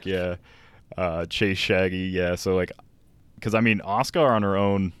be. snack, yeah. Chase Shaggy. Yeah. So like, because I mean, Asuka on her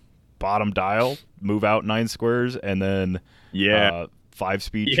own bottom dial, move out 9 squares, and then Yeah.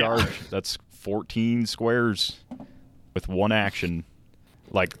 5-speed Yeah. charge. That's 14 squares with 1 action.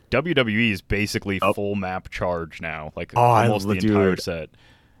 Like WWE is basically full map charge now, like Oh, I almost the love- entire dude. set.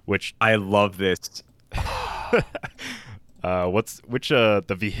 Which I love this.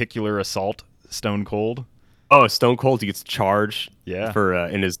 the vehicular assault Stone Cold? Oh, Stone Cold, he gets charged Yeah. for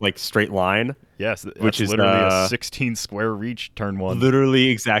in his like straight line. Yes, that's Which is, literally a 16 square reach turn 1. Literally,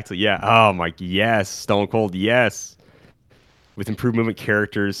 exactly. Yeah. Oh my, yes, Stone Cold, yes. With improved movement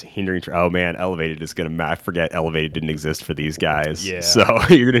characters hindering. Oh man, Elevated is gonna. I forget Elevated didn't exist for these guys. Yeah. So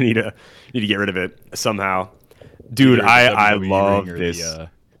you're gonna need to get rid of it somehow, dude. Either the I WWE love ring or this.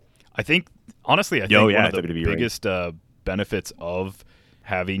 I think honestly, I think Yo, one yeah, of the WWE ring. biggest benefits of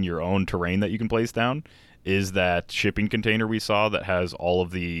having your own terrain that you can place down is that shipping container we saw that has all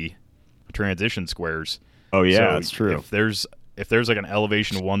of the transition squares. Oh yeah, So that's true. If there's like an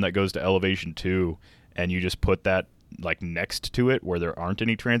elevation 1 that goes to elevation 2, and you just put that like next to it where there aren't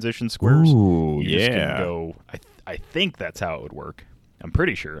any transition squares, Ooh, you just yeah. can go. I think that's how it would work. I'm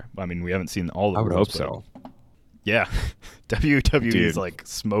pretty sure. I mean, we haven't seen all the. I would rules, hope but so. Yeah, WWE is Dude. like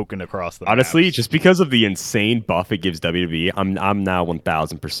smoking across the. Honestly, maps. just because of the insane buff it gives WWE, I'm now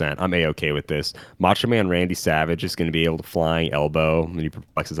 1000%. I'm a-okay with this. Macho Man Randy Savage is going to be able to flying elbow when he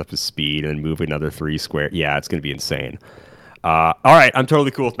flexes up his speed and move another 3 square. Yeah, it's going to be insane. All right, I'm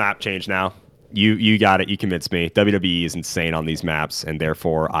totally cool with map change now. You got it. You convinced me. WWE is insane on these maps, and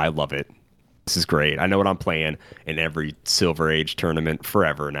therefore I love it. This is great. I know what I'm playing in every Silver Age tournament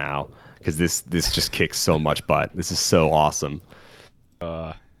forever now because this just kicks so much butt. This is so awesome.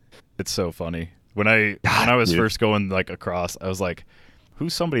 It's so funny. When I was dude. first going like across, I was like,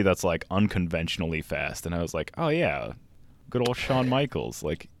 "Who's somebody that's like unconventionally fast?" And I was like, "Oh yeah, good old Shawn Michaels."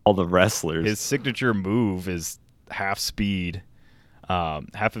 Like All the wrestlers. his signature move is half speed,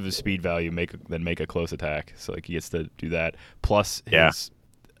 half of his speed value make a close attack. So like he gets to do that. Plus his Yeah.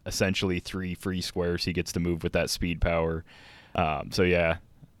 essentially 3 free squares he gets to move with that speed power. So yeah,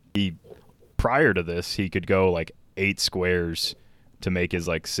 prior to this he could go like 8 squares to make his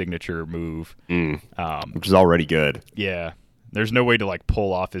like signature move. which is already good. Yeah, there's no way to like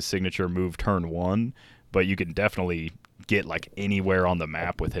pull off his signature move turn 1, but you can definitely get like anywhere on the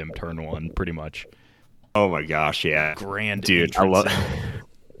map with him turn 1 pretty much. Oh my gosh, yeah. Grand Dude, I entrance. love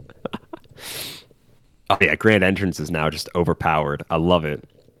Oh yeah, Grand Entrance is now just overpowered. I love it.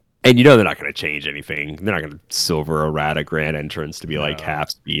 And you know they're not going to change anything. They're not going to silver errata Grand Entrance to be like half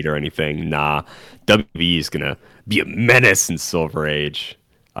speed or anything. Nah. WWE is going to be a menace in Silver Age.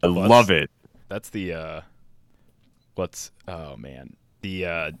 I love it. That's the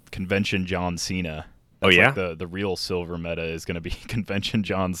the convention John Cena. Oh, That's yeah? like the real silver meta is going to be convention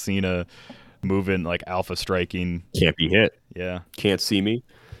John Cena moving like alpha striking. Can't be hit. Yeah. Can't see me.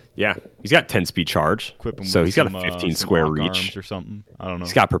 Yeah, he's got 10 speed charge. Equip him So with he's got some, a 15 some square lock reach. arms or something. I don't know.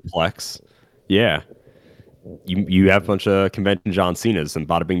 He's got perplex. Yeah. You have a bunch of convention John Cena's and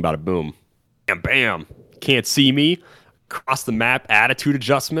bada bing bada boom. Bam bam. Can't see me. Across the map attitude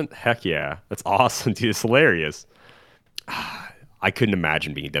adjustment. Heck yeah. That's awesome, dude. It's hilarious. I couldn't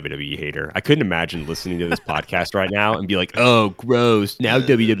imagine being a WWE hater. I couldn't imagine listening to this podcast right now and be like, "Oh, gross! Now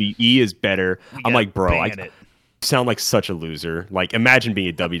WWE is better." I'm like, bro, I sound like such a loser. Like, imagine being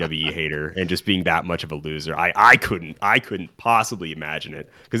a WWE hater and just being that much of a loser. I couldn't possibly imagine it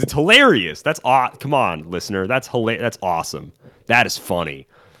because it's hilarious. Come on, listener, that's hilarious. That's awesome. That is funny.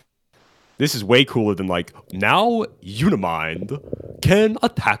 This is way cooler than like, now Unimind can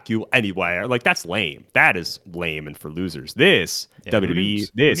attack you anywhere. Like, that's lame. That is lame and for losers. This WWE,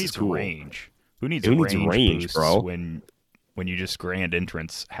 this is cool. Range? Who needs Who range, needs range, boosts bro? When you just grand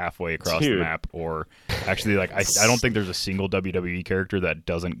entrance halfway across the map, or actually, like I don't think there's a single WWE character that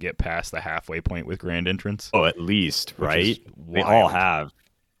doesn't get past the halfway point with grand entrance. Oh, at least, right? They all have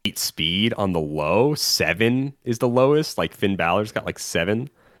 8 speed on the low. 7 is the lowest. Like Finn Balor's got like 7.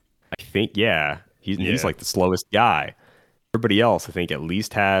 I think, yeah. He's like the slowest guy. Everybody else, I think, at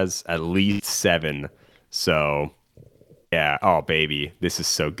least has at least 7. So, yeah. Oh, baby, this is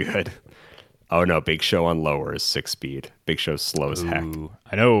so good. Oh no, Big Show on lower is 6 speed. Big Show's slow as heck.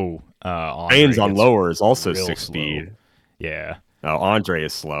 I know. Reigns on lower is also 6 slow. speed. Yeah. Oh, Andre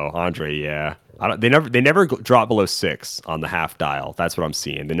is slow. Andre, yeah. They never drop below 6 on the half dial. That's what I'm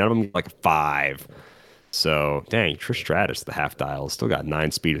seeing. None of them like 5. So, dang, Trish Stratus, the half dial, still got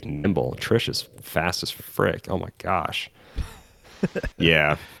 9 speed with nimble. Trish is fast as frick. Oh my gosh.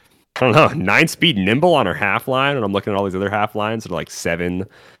 Yeah. I don't know. 9 speed nimble on her half line, and I'm looking at all these other half lines that are like 7,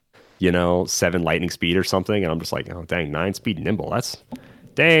 7 lightning speed or something, and I'm just like, oh dang, 9 speed nimble. That's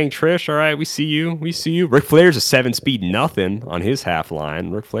dang, Trish. All right, we see you. Ric Flair's a 7 speed nothing on his half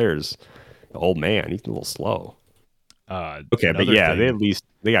line. Ric Flair's an old man. He's a little slow. Okay, but yeah,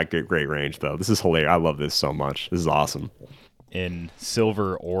 they got great range though. This is hilarious. I love this so much. This is awesome. In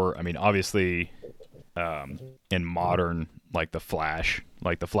silver, or I mean, obviously, in modern, like the Flash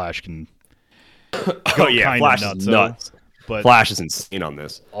can. Oh yeah, Flash is nuts. But Flash is insane on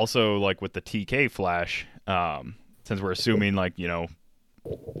this. Also, like with the TK Flash, since we're assuming like the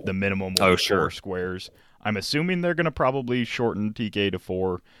minimum will be 4 squares, I'm assuming they're gonna probably shorten TK to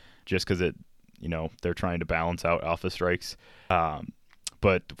 4, just because it. They're trying to balance out alpha strikes.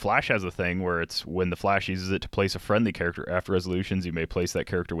 But Flash has a thing where it's when the Flash uses it to place a friendly character after resolutions, you may place that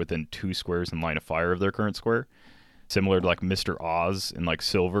character within 2 squares in line of fire of their current square. Similar to like Mr. Oz in like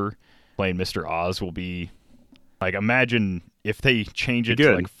silver. Playing Mr. Oz will be like, imagine if they change it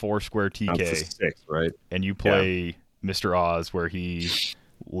to like 4 square TK. 6, right? And you play Mr. Oz where he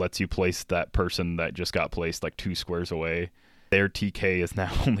lets you place that person that just got placed like 2 squares away. Their TK is now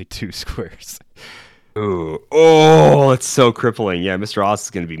only 2 squares. Ooh. Oh, it's so crippling. Yeah, Mr. Oz is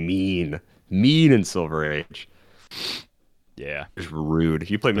going to be mean in Silver Age. Yeah, it's rude.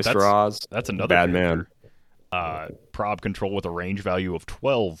 If you play Mr. Oz, that's another bad character. Man. Prob control with a range value of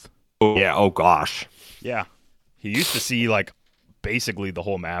 12. Oh yeah. Oh gosh. Yeah, he used to see like basically the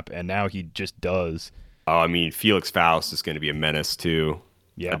whole map, and now he just does. Oh, I mean, Felix Faust is going to be a menace too.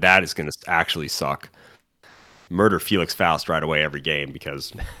 Yeah, that is going to actually suck. Murder Felix Faust right away every game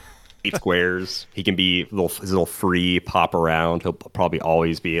because 8 squares. He can be his little free pop around. He'll probably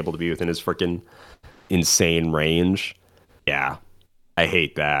always be able to be within his freaking insane range. Yeah, I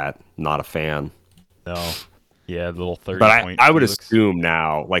hate that. Not a fan. No. Yeah, the little 30 But point. I would assume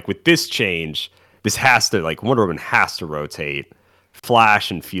now, like with this change, this has to Wonder Woman has to rotate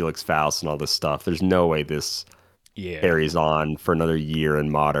Flash and Felix Faust and all this stuff. There's no way this carries on for another year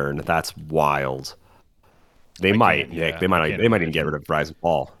in modern. That's wild. They might even get rid of Rise and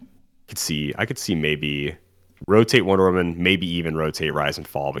Fall. I could see maybe rotate Wonder Woman, maybe even rotate Rise and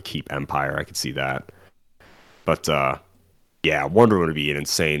Fall, but keep Empire. I could see that. But yeah, Wonder Woman would be an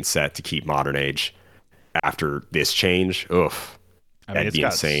insane set to keep modern age after this change. Oof, that'd be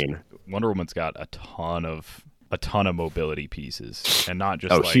insane. Wonder Woman's got a ton of mobility pieces, and not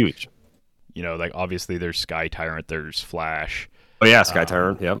just huge. Like obviously there's Sky Tyrant, there's Flash. Oh yeah, Sky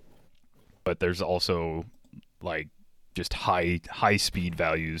Tyrant. Yep. But there's also like just high speed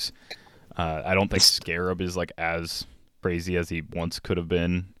values. I don't think Scarab is like as crazy as he once could have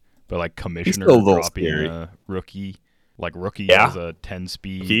been, but like Commissioner dropping Rookie, like Rookie has a 10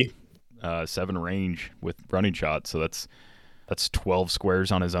 speed, 7 range with running shot, so that's 12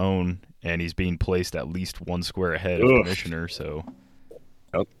 squares on his own, and he's being placed at least 1 square ahead of Commissioner. So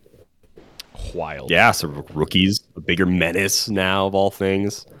wild. Yeah, so Rookie's a bigger menace now of all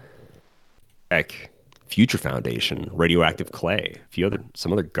things. Heck. Future Foundation, Radioactive Clay,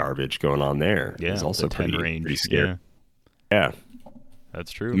 some other garbage going on there. Yeah, it's also pretty scary. Yeah,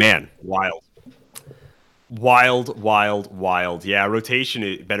 that's true. Man, wild. Yeah, rotation.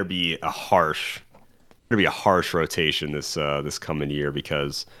 It better be a harsh rotation this coming year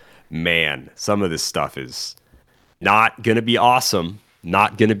because man, some of this stuff is Not going to be awesome.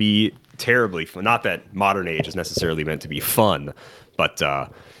 Not going to be terribly fun. Not that Modern Age is necessarily meant to be fun, but,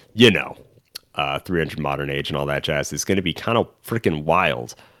 300 Modern Age and all that jazz is going to be kind of freaking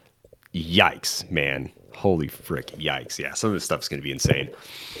wild. Yikes, man. Holy frick, yikes. Yeah, some of this stuff's going to be insane.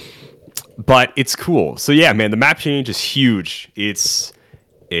 But it's cool. So yeah, man, the map change is huge. It's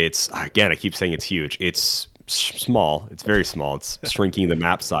again, I keep saying it's huge. It's small. It's very small. It's shrinking the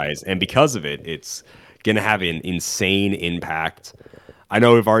map size. And because of it, it's going to have an insane impact. I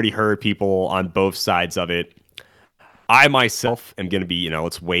know we've already heard people on both sides of it. I myself am going to be,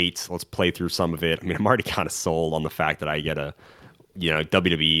 let's play through some of it. I mean, I'm already kind of sold on the fact that I get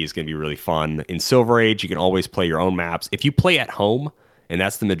WWE is going to be really fun. In Silver Age, you can always play your own maps. If you play at home, and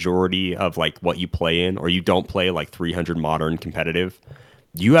that's the majority of like what you play in, or you don't play like 300 Modern competitive,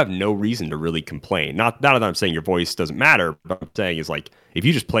 you have no reason to really complain. Not that I'm saying your voice doesn't matter, but what I'm saying is like, if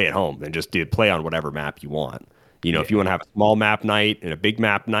you just play at home, then just play on whatever map you want. If you want to have a small map night and a big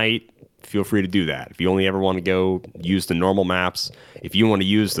map night, feel free to do that. If you only ever want to go use the normal maps, if you want to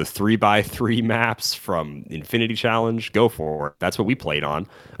use the 3x3 maps from Infinity Challenge, go for it. That's what we played on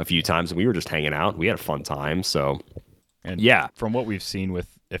a few times, and we were just hanging out. We had a fun time. So, and yeah. From what we've seen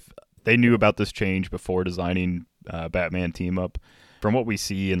if they knew about this change before designing Batman Team Up, from what we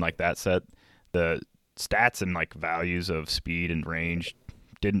see in like that set, the stats and like values of speed and range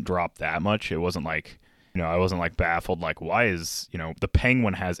didn't drop that much. It wasn't like, I wasn't like baffled, like why is, the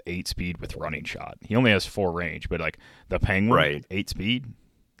Penguin has 8 speed with running shot. He only has 4 range, but like the Penguin, right. 8 speed.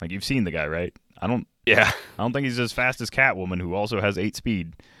 Like you've seen the guy, right? I don't think he's as fast as Catwoman, who also has 8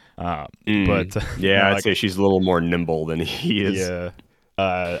 speed. But yeah, I'd say she's a little more nimble than he is. Yeah.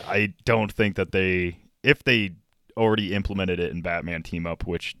 I don't think that if they already implemented it in Batman Team Up,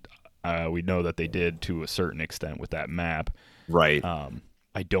 which we know that they did to a certain extent with that map. Right.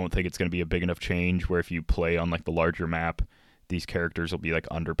 I don't think it's going to be a big enough change where if you play on like the larger map, these characters will be like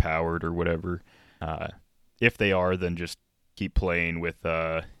underpowered or whatever. If they are, then just keep playing with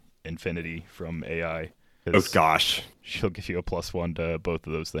Infinity from AI. Oh gosh, she'll give you a +1 to both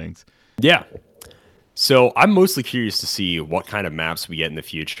of those things. Yeah. So I'm mostly curious to see what kind of maps we get in the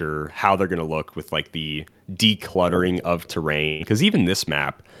future, how they're going to look with like the decluttering of terrain. Because even this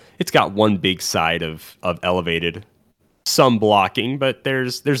map, it's got one big side of elevated, some blocking, but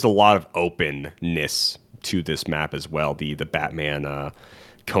there's a lot of openness to this map as well. The Batman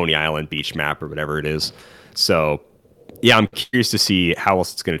Coney Island beach map or whatever it is. So yeah, I'm curious to see how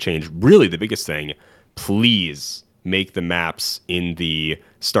else it's going to change. Really, the biggest thing, please make the maps in the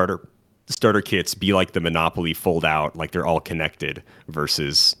starter kits be like the Monopoly fold out, like they're all connected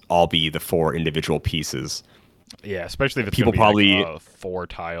versus all be the 4 individual pieces. Yeah, especially if it's people probably probably like a 4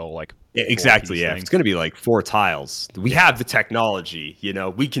 tile, like yeah, exactly. Yeah, thing. if it's going to be like 4 tiles. We have the technology,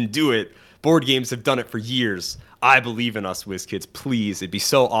 we can do it. Board games have done it for years. I believe in us, WizKids. Please, it'd be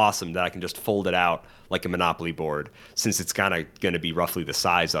so awesome that I can just fold it out like a Monopoly board, since it's kind of going to be roughly the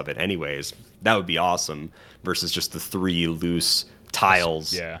size of it anyways. That would be awesome versus just the 3 loose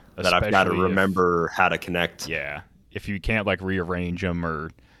tiles that I've got to remember how to connect. Yeah, if you can't like rearrange them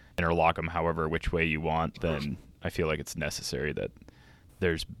or interlock them however which way you want, then I feel like it's necessary that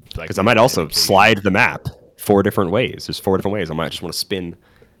there's like, because I might also slide the map 4 different ways. There's 4 different ways. I might just want to spin,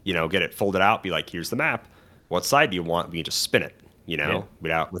 get it folded out, be like, here's the map. What side do you want? We can just spin it,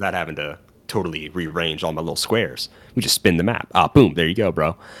 without having to totally rearrange all my little squares. We just spin the map. Boom, there you go,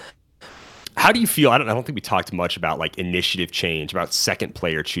 bro. How do you feel? I don't think we talked much about like initiative change, about second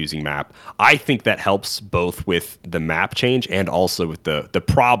player choosing map. I think that helps both with the map change and also with the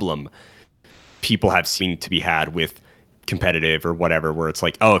problem people have seen to be had with competitive or whatever, where it's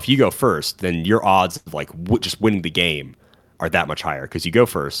like, oh, if you go first, then your odds of like just winning the game are that much higher because you go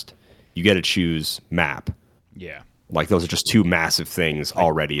first, you get to choose map. Yeah. Like those are just 2 massive things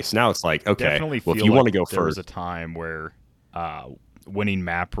already. So now it's like, okay, well, if you want to go there first, was a time where winning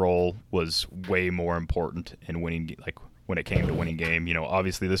map roll was way more important in winning, like when it came to winning game.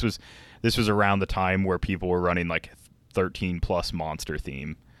 Obviously this was around the time where people were running like 13+ monster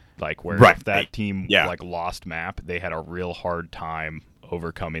theme, like where if that team like lost map, they had a real hard time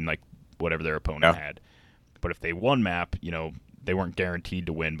overcoming like whatever their opponent had. But if they won map, they weren't guaranteed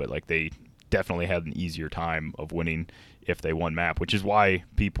to win, but like they definitely had an easier time of winning if they won map, which is why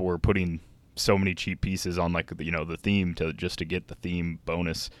people were putting so many cheap pieces on like the theme to get the theme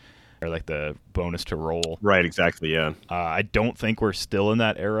bonus or like the bonus to roll. Right, exactly, yeah. I don't think we're still in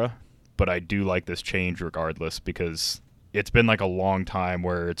that era, but I do like this change regardless because it's been like a long time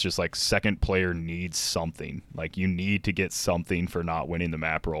where it's just like second player needs something. Like you need to get something for not winning the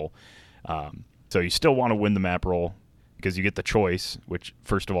map roll. So you still want to win the map roll. because you get the choice, which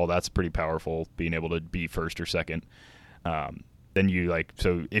first of all, that's pretty powerful, being able to be first or second. Then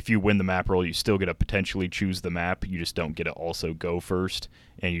so if you win the map roll, you still get to potentially choose the map. You just don't get to also go first,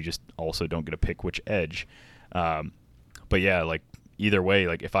 and you just also don't get to pick which edge. But yeah, like either way,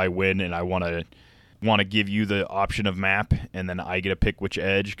 like if I win and I want to give you the option of map, and then I get to pick which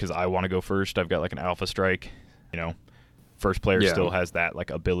edge because I want to go first. I've got like an alpha strike, first player still has that like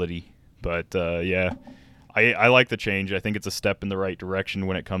ability. But yeah, I like the change. I think it's a step in the right direction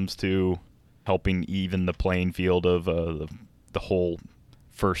when it comes to helping even the playing field of the whole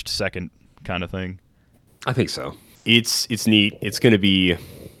first second kind of thing. I think so. It's neat. It's gonna be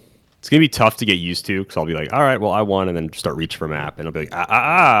tough to get used to because I'll be like, all right, well I won, and then start reaching for map, and I'll be like,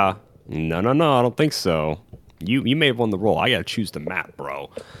 no, I don't think so. You may have won the roll. I gotta choose the map, bro.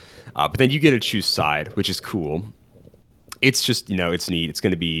 But then you get to choose side, which is cool. It's just it's neat. It's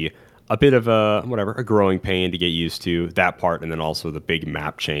gonna be a bit of a growing pain to get used to that part, and then also the big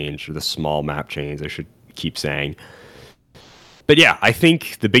map change or the small map change. I should keep saying. But yeah, I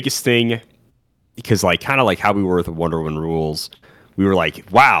think the biggest thing, because kind of like how we were with the Wonder Woman rules, we were like,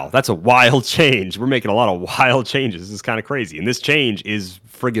 wow, that's a wild change. We're making a lot of wild changes. This is kind of crazy. And this change is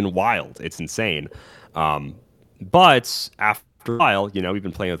friggin' wild. It's insane. But after a while, we've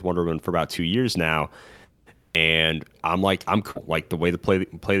been playing with Wonder Woman for about 2 years now. And I'm cool. Like the way to play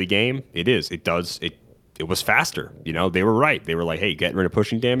the game, it was faster. They were right. They were like, hey, get rid of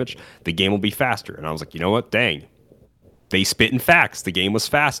pushing damage. The game will be faster. And I was like, you know what? Dang. They spit in facts. The game was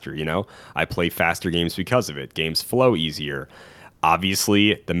faster, I play faster games because of it. Games flow easier.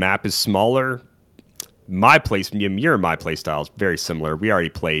 Obviously, the map is smaller. My play style is very similar. We already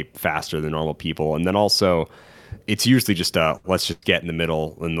play faster than normal people. And then also, it's usually just let's just get in the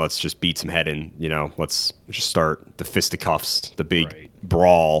middle and let's just beat some head in, let's just start the fisticuffs, the big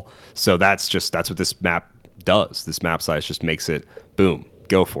brawl. So that's what this map does. This map size just makes it boom.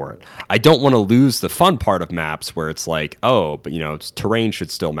 Go for it. I don't want to lose the fun part of maps where it's like, oh, but terrain should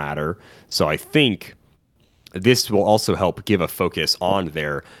still matter. So I think this will also help give a focus on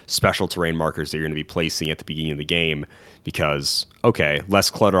their special terrain markers that you're going to be placing at the beginning of the game, because less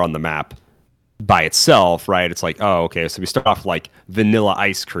clutter on the map by itself, right? It's like, oh, okay, so we start off like vanilla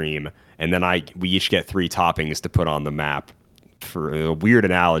ice cream, and then we each get 3 toppings to put on the map. For a weird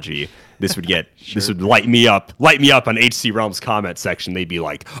analogy, this would get this would light me up on HC Realms comment section. They'd be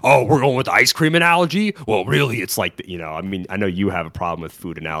like, "Oh, we're going with the ice cream analogy." Well, really, it's like I know you have a problem with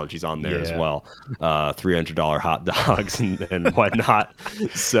food analogies on there as well. $300 hot dogs and whatnot.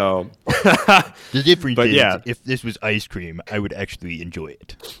 So the difference is, if this was ice cream, I would actually enjoy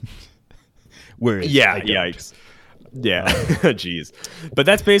it. Whereas yikes. Yeah, jeez. But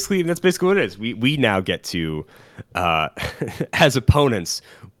that's basically what it is. We now get to, as opponents,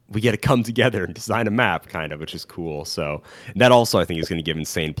 we get to come together and design a map, kind of, which is cool. So that also, I think, is going to give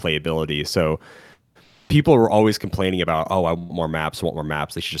insane playability. So people were always complaining about, oh, I want more maps.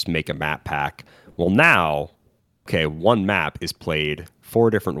 They should just make a map pack. Well, now, one map is played 4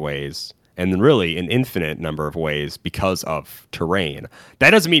 different ways, and then really an infinite number of ways because of terrain. That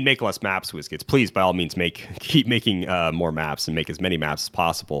doesn't mean make less maps, WizKids. Please, by all means, keep making more maps and make as many maps as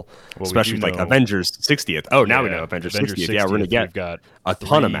possible, especially with Avengers 60th. Oh, now we know Avengers 60th. Yeah, we're going to get a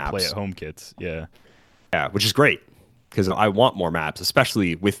ton of maps. Play-at-home kits, yeah, which is great, because I want more maps,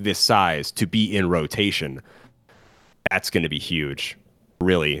 especially with this size, to be in rotation. That's going to be huge.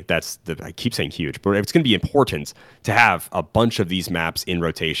 Really, I keep saying huge, but it's going to be important to have a bunch of these maps in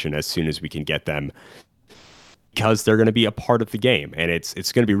rotation as soon as we can get them, because they're going to be a part of the game, and it's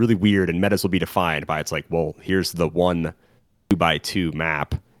going to be really weird, and metas will be defined by, it's like, well, here's the 1 2x2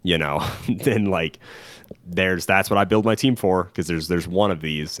 map, then that's what I build my team for, because there's one of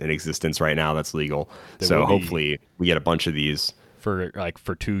these in existence right now that's legal. So hopefully we get a bunch of these for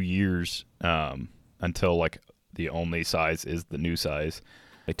 2 years, until the only size is the new size.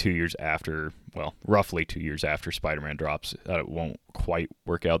 2 years after, roughly 2 years after Spider-Man drops. It won't quite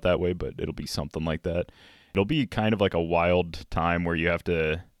work out that way, but it'll be something like that. It'll be kind of like a wild time where you have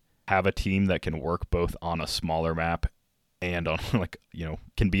to have a team that can work both on a smaller map and on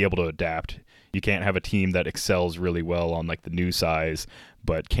can be able to adapt. You can't have a team that excels really well on the new size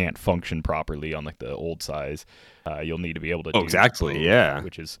but can't function properly on the old size. You'll need to be able to do exactly both, yeah,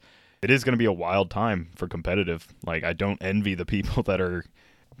 which is, it is going to be a wild time for competitive. I don't envy the people that are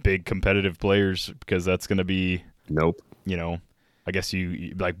big competitive players, because that's going to be... Nope. I guess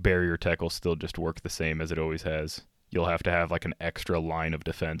you barrier tech will still just work the same as it always has. You'll have to have an extra line of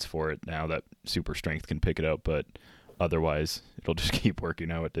defense for it now that super strength can pick it up, but otherwise it'll just keep working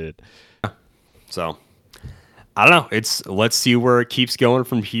how it did. So, I don't know. Let's see where it keeps going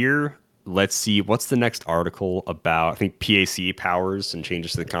from here. let's see what's the next article about. I think PAC powers and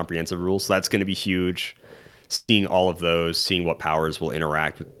changes to the comprehensive rules. So that's going to be huge. Seeing all of those, seeing what powers will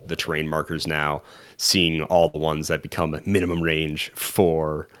interact with the terrain markers now, seeing all the ones that become minimum range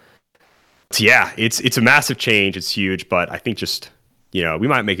for. So yeah, it's a massive change. It's huge, but I think just we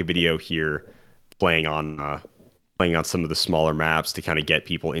might make a video here playing on some of the smaller maps to kind of get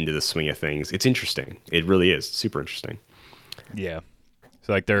people into the swing of things. It's interesting. It really is super interesting. Yeah.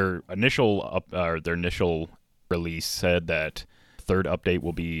 So like their initial release said that third update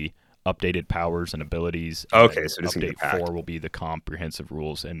will be updated powers and abilities. Okay, so it's update 4 will be the comprehensive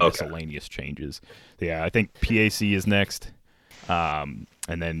rules and miscellaneous changes. So yeah, I think PAC is next, and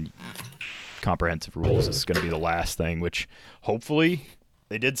then comprehensive rules is going to be the last thing. Which hopefully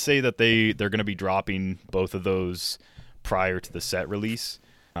they did say that they're going to be dropping both of those prior to the set release.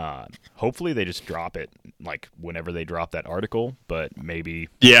 Hopefully they just drop it like whenever they drop that article, but maybe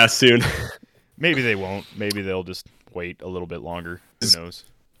soon. Maybe they won't. Maybe they'll just wait a little bit longer. Who knows?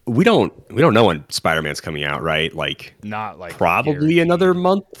 We don't know when Spider-Man's coming out, right? Like not like probably guaranteed. another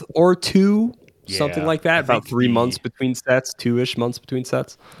month or two, something Yeah, like that. I About think 3 months between sets, 2-ish months between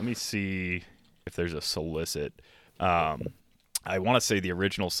sets. Let me see if there's a solicit. I want to say the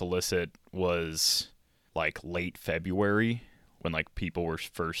original solicit was like late February when like people were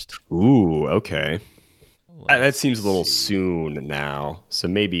first. Ooh, okay. That Let's seems a little see. soon now. So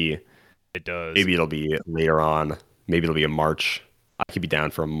maybe It does. maybe it'll be later on. Maybe it'll be a March. I could be down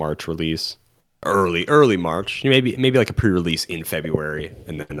for a March release. Early March. Maybe like a pre-release in February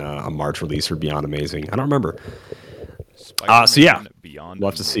and then a March release would be Beyond Amazing. I don't remember. So yeah, Beyond we'll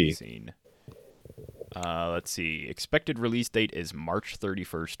have to see. Amazing. Let's see. Expected release date is March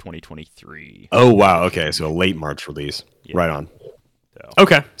 31st, 2023. Oh wow, okay, so a late March release. Yeah. Right on. So,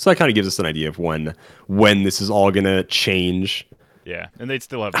 Okay, so that kind of gives us an idea of when this is all gonna change. yeah, and they'd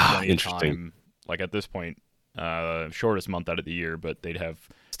still have plenty of interesting. time. Like at this point, shortest month out of the year, but they'd have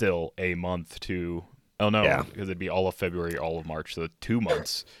still a month to. Oh no, Yeah. because it'd be all of February, all of March, so 2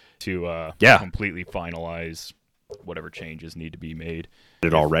 months to Yeah. completely finalize whatever changes need to be made.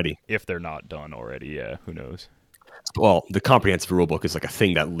 It already. If they're not done already, yeah, who knows? Well, the comprehensive rulebook is like a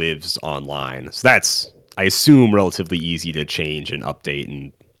thing that lives online. So that's, I assume, relatively easy to change and update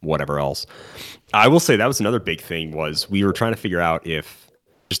and whatever else. I will say that was another big thing was we were trying to figure out if,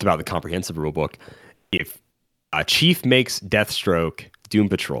 just about the comprehensive rulebook, if a Chief makes Deathstroke Doom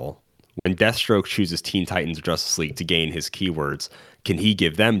Patrol, when Deathstroke chooses Teen Titans or Justice League to gain his keywords, can he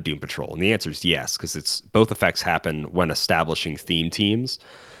give them Doom Patrol? And the answer is yes, because it's both effects happen when establishing theme teams.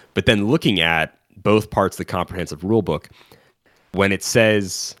 But then looking at both parts of the comprehensive rulebook, when it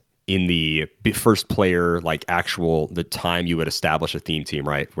says in the first player, like actual the time you would establish a theme team,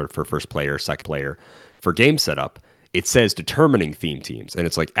 right? Where for first player, second player, for game setup, it says determining theme teams. And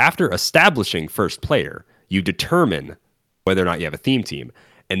it's like after establishing first player, you determine whether or not you have a theme team.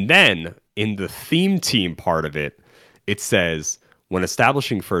 And then in the theme team part of it, it says when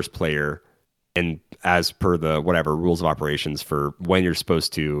establishing first player, and as per the whatever rules of operations for when you're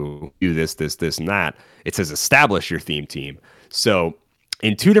supposed to do this, and that, it says establish your theme team. So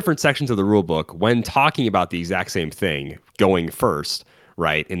in two different sections of the rule book, when talking about the exact same thing, going first,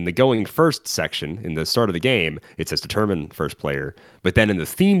 right? In the going first section, in the start of the game, it says determine first player. But then in the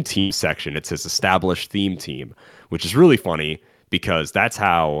theme team section, it says establish theme team, which is really funny because that's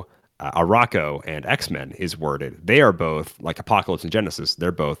how Arakko and X-Men is worded. They are both, like Apocalypse and Genesis,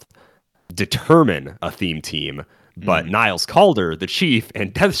 they're both determine a theme team. But Niles Calder, the Chief,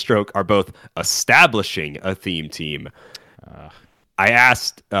 and Deathstroke are both establishing a theme team. I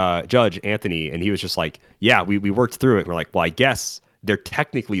asked Judge Anthony, and he was just like, yeah, we worked through it. And we're like, well, I guess they're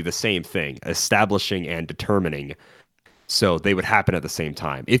technically the same thing, establishing and determining. So they would happen at the same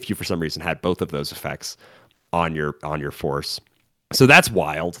time if you, for some reason, had both of those effects on your force. So that's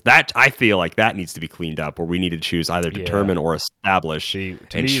wild. That I feel like that needs to be cleaned up, where we need to choose either determine or establish, See,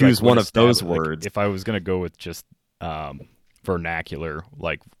 to and me, choose like, one when of those like, words. if I was gonna go with just vernacular,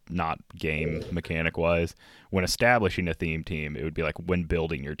 like not game mechanic wise, when establishing a theme team, it would be like when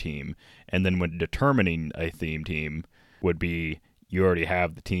building your team, and then when determining a theme team would be you already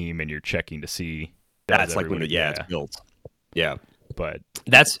have the team and you're checking to see. That's like when it's built. Yeah, But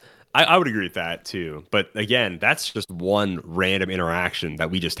that's. I would agree with that too. But again, that's just one random interaction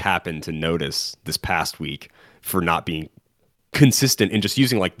that we just happened to notice this past week for not being consistent in just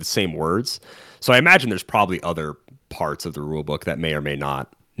using like the same words. So I imagine there's probably other parts of the rule book that may or may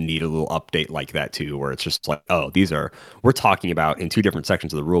not need a little update like that too, where it's just like, oh, we're talking about in two different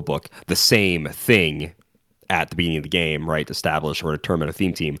sections of the rule book the same thing at the beginning of the game, right? Establish or determine a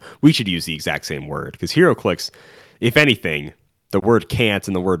theme team. We should use the exact same word because HeroClix, if anything, the word can't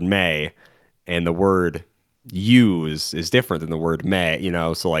and the word may, and the word use is different than the word may, you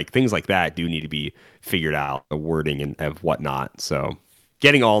know, so like things like that do need to be figured out, the wording and whatnot. So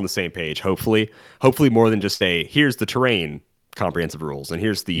getting all on the same page, hopefully more than just say, here's the terrain comprehensive rules and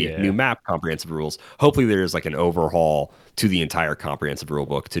here's the new map comprehensive rules. Hopefully there's like an overhaul to the entire comprehensive rule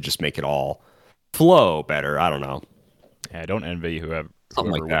book to just make it all flow better. I don't know. Yeah, I don't envy whoever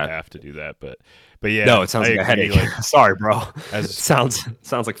Something like would that. have to do that, but yeah. No, it sounds like a headache. Like, sorry, bro. as sounds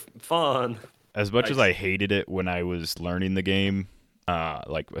like fun. As much as I hated it when I was learning the game,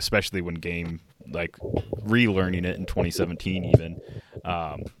 like especially when like relearning it in 2017 even,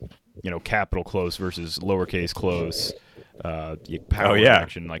 you know, capital close versus lowercase close, power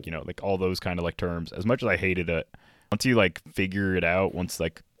action, like, you know, like all those kind of like terms. As much as I hated it, once you like figure it out, once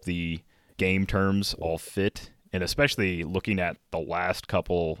like the game terms all fit, and especially looking at the last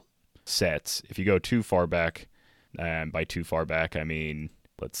couple sets, if you go too far back, and by too far back I mean,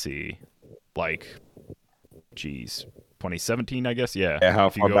 let's see, like, 2017, I guess. Yeah. How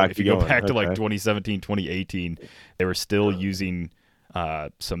if you far go, back if you you go going? back to like Okay. 2017, 2018, they were still using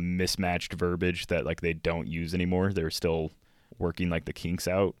some mismatched verbiage that like they don't use anymore. They're still working like the kinks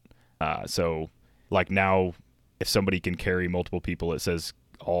out. So like now, if somebody can carry multiple people, it says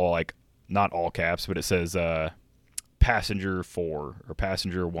all like not all caps, but it says passenger 4 or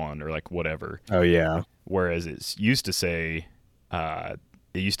passenger 1 or like whatever. Oh yeah. Whereas it used to say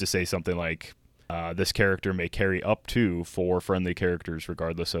something like this character may carry up to 4 friendly characters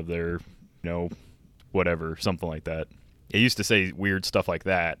regardless of their, you know, whatever, something like that. It used to say weird stuff like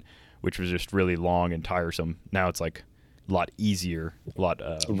that, which was just really long and tiresome. Now it's like a lot easier, a lot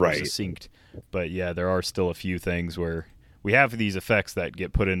more Right. succinct. But yeah, there are still a few things where we have these effects that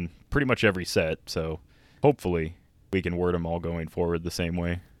get put in pretty much every set. So hopefully we can word them all going forward the same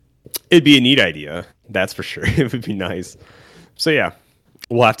way. It'd be a neat idea, that's for sure. It would be nice. So yeah,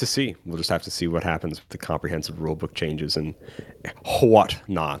 we'll have to see. We'll just have to see what happens with the comprehensive rulebook changes and what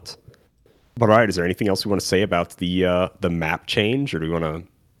not. But all right, is there anything else we want to say about the map change, or do we want to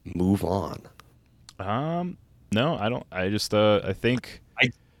move on? No, I don't. I just I think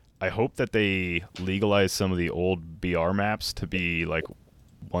I hope that they legalize some of the old BR maps to be like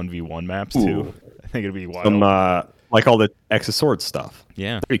 1v1 maps too. Ooh. I think it'd be wild. Some like all the X of Swords stuff.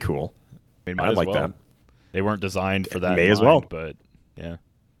 Yeah, Pretty cool. I mean, might I as like well. that. They weren't designed for that. May in as well. mind, but yeah.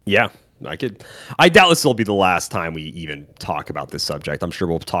 Yeah, I doubt this will be the last time we even talk about this subject. I'm sure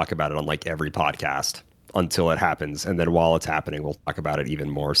we'll talk about it on like every podcast until it happens, and then while it's happening, we'll talk about it even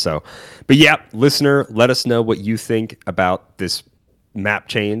more. So, but yeah, listener, let us know what you think about this map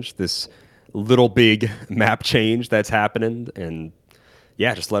change, this little big map change that's happening, and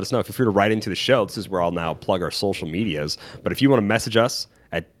yeah, just let us know. Feel free to write into the show. This is where I'll now plug our social medias. But if you want to message us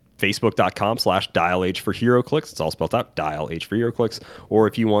at facebook.com/dialh for HeroClix, it's all spelled out, dial H for HeroClix. Or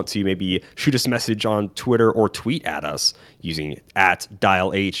if you want to maybe shoot us a message on Twitter or tweet at us using at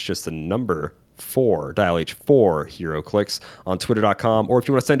dial H, just the number 4, dial H for HeroClix on twitter.com. Or if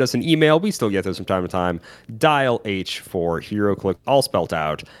you want to send us an email, we still get those from time to time, dial H for HeroClix, all spelled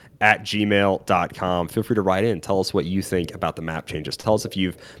out, at gmail.com. Feel free to write in. Tell us what you think about the map changes. Tell us if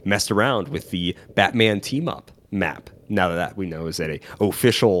you've messed around with the Batman Team Up map. Now that we know is that a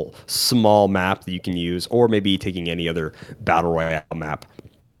official small map that you can use, or maybe taking any other Battle Royale map.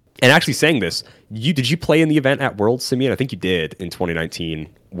 And actually saying this, did you play in the event at World, Simeon? I think you did in 2019,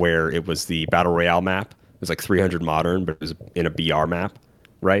 where it was the Battle Royale map. It was like 300 modern, but it was in a BR map,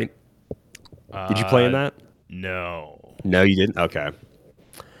 right? Did you play in that? No. No, you didn't? Okay.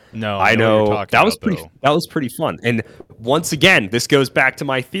 No. I what know you're talking that was about, pretty. though. That was pretty fun. And once again, this goes back to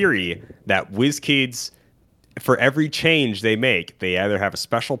my theory that WizKids, for every change they make, they either have a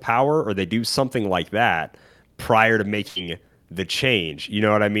special power or they do something like that prior to making the change. You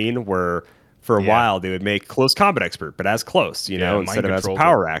know what I mean? Where for a while they would make Close Combat Expert, but as close, you know, instead of as a Mind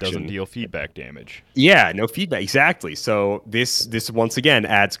power Control action. doesn't deal feedback damage. Yeah, no feedback. Exactly. So this once again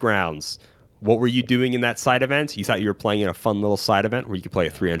adds grounds. What were you doing in that side event? You thought you were playing in a fun little side event where you could play a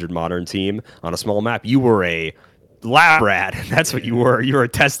 300 modern team on a small map. You were a lab rat. That's what you were. You were a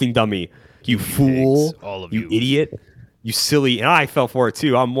testing dummy. You fool. Pigs, all of you you. idiot. You silly. And I fell for it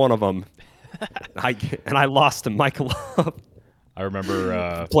too. I'm one of them. I lost to Michael I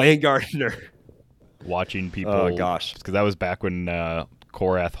remember playing Gardner. watching people. Oh, gosh. Because that was back when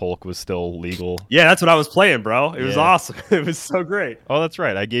Korath Hulk was still legal. Yeah, that's what I was playing, bro. It was Yeah. awesome. It was so great. Oh, that's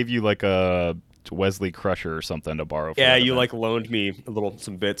right. I gave you like a Wesley Crusher or something to borrow. For Yeah, that you event. like loaned me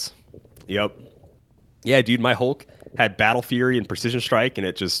some bits. Yep. Yeah, dude, my Hulk had Battle Fury and Precision Strike, and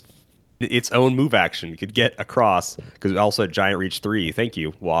it its own move action. You could get across because it also had Giant Reach 3. Thank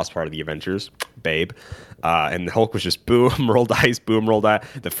you, Wasp, part of the Avengers, babe. And the Hulk was just boom, roll dice, boom, roll dice.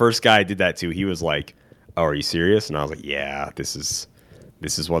 The first guy did that too. He was like, "Oh, are you serious?" And I was like, "Yeah, this is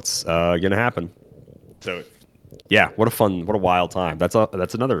what's gonna happen." So, yeah, what a wild time. That's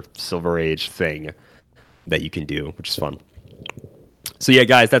another Silver Age thing that you can do, which is fun. So yeah,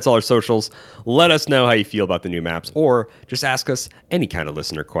 guys, that's all our socials. Let us know how you feel about the new maps, or just ask us any kind of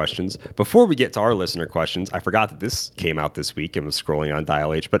listener questions. Before we get to our listener questions, I forgot that this came out this week and was scrolling on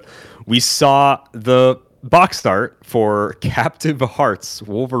Dial H, but we saw the box art for Captive Hearts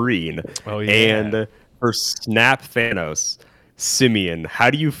Wolverine and for Snap Thanos Simeon.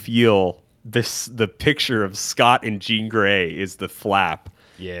 How do you feel the picture of Scott and Jean Grey is the flap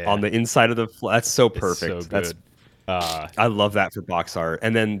on the inside of the that's so perfect. It's so good. I love that for box art.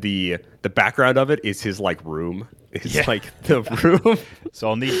 And then the background of it is his like room. It's like the room. So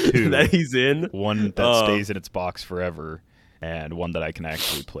I'll need two that he's in. One that stays in its box forever, and one that I can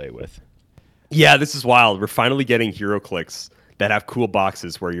actually play with. Yeah, this is wild. We're finally getting HeroClix that have cool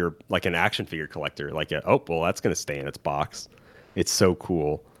boxes where you're like an action figure collector. Like, that's gonna stay in its box. It's so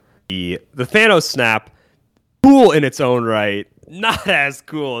cool. The Thanos snap, cool in its own right. Not as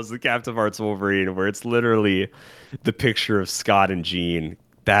cool as the Captive Hearts Wolverine, where it's literally the picture of Scott and Jean.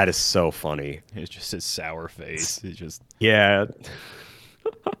 That is so funny. It's just his sour face. It's just yeah.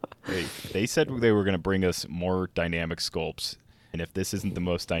 They said they were going to bring us more dynamic sculpts, and if this isn't the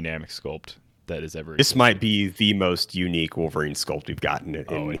most dynamic sculpt that is ever, this might be the most unique Wolverine sculpt we've gotten in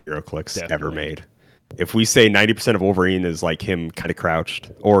HeroClix ever made. If we say 90% of Wolverine is like him kind of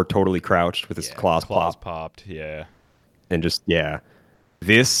crouched or totally crouched with his claws popped, yeah. And just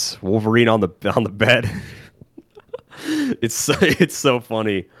this Wolverine on the bed. it's so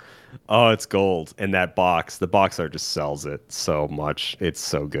funny. Oh, it's gold. And that box, the box art just sells it so much. It's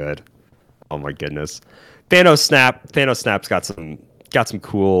so good. Oh my goodness. Thanos Snap's got some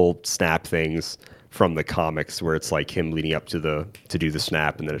cool snap things from the comics where it's like him leading up to do the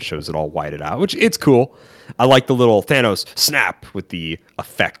snap, and then it shows it all whited out, which it's cool. I like the little Thanos snap with the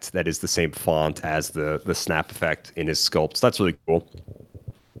effect that is the same font as the snap effect in his sculpts. That's really cool.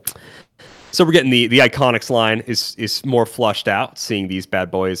 So we're getting the Iconics line is more flushed out, seeing these bad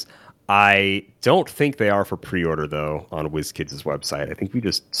boys. I don't think they are for pre-order though on WizKids' website. I think we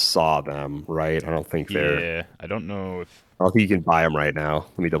just saw them, right? I don't think they're. Yeah, I don't know if. I don't think you can buy them right now.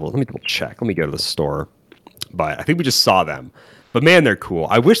 Let me double check. Let me go to the store. But I think we just saw them. But man, they're cool.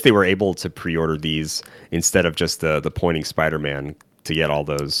 I wish they were able to pre-order these instead of just the pointing Spider-Man to get all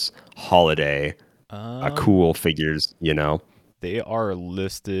those holiday cool figures, you know? They are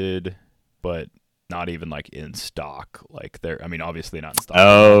listed, but not even like in stock. Like obviously not in stock.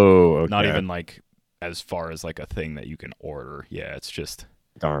 Oh, okay. Not even like as far as like a thing that you can order. Yeah, it's just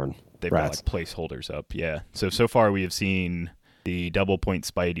darn. They've got like placeholders up. Yeah. So far we have seen the double point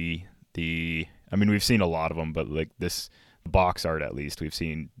Spidey. We've seen a lot of them, but like this box art at least, we've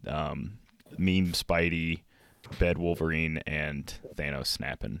seen meme Spidey, bed Wolverine, and Thanos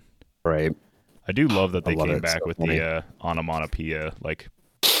snapping. Right. I do love that they came back with the onomatopoeia like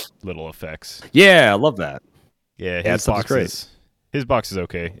little effects. Yeah, I love that. Yeah, his box is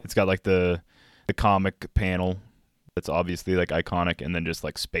okay. It's got like the comic panel that's obviously like iconic, and then just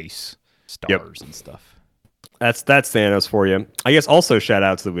like space stars and stuff. That's Thanos for you. I guess also shout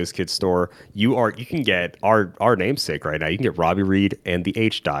out to the WizKids store. You can get our namesake right now. You can get Robbie Reed and the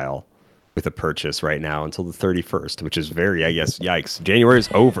H Dial with a purchase right now until the 31st, which is very, I guess, yikes. January is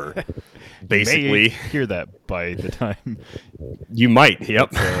over. Basically, you may hear that by the time you might.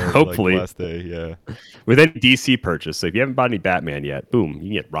 Yep, hopefully like last day. Yeah, with any DC purchase. So if you haven't bought any Batman yet, boom, you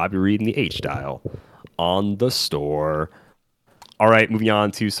can get Robbie Reed and the H Dial on the store. All right, moving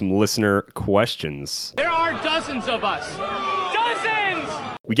on to some listener questions. There are dozens of us.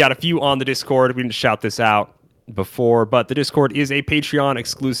 Dozens! We got a few on the Discord. We didn't shout this out before, but the Discord is a Patreon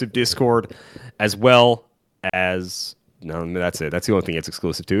exclusive Discord, as well as that's it. That's the only thing it's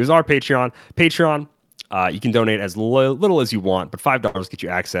exclusive to is our Patreon. You can donate as little as you want, but $5 gets you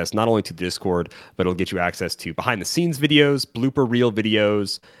access not only to the Discord, but it'll get you access to behind-the-scenes videos, blooper reel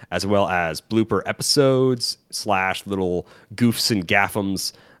videos, as well as blooper episodes / little goofs and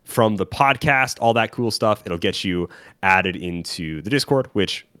gaffums from the podcast, all that cool stuff. It'll get you added into the Discord,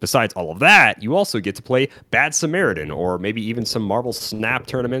 which, besides all of that, you also get to play Bad Samaritan, or maybe even some Marvel Snap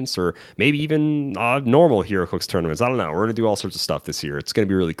tournaments, or maybe even normal HeroClix tournaments. I don't know. We're going to do all sorts of stuff this year. It's going to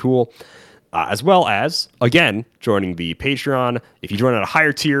be really cool. As well as, again, joining the Patreon. If you join at a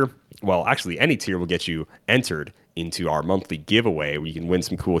higher tier, well, actually, any tier will get you entered into our monthly giveaway where you can win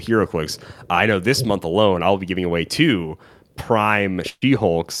some cool HeroClix. I know this month alone, I'll be giving away 2 Prime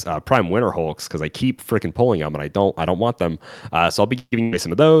She-Hulks, Prime Winter Hulks, because I keep freaking pulling them and I don't want them. So I'll be giving away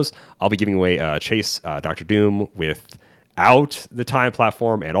some of those. I'll be giving away Chase Doctor Doom without the time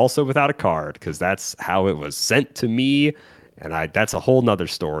platform and also without a card, because that's how it was sent to me. And that's a whole nother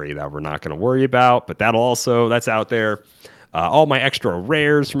story that we're not going to worry about, but that's out there. All my extra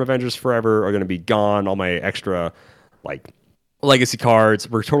rares from Avengers Forever are going to be gone. All my extra like legacy cards.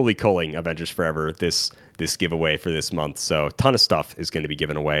 We're totally culling Avengers Forever this giveaway for this month. So a ton of stuff is going to be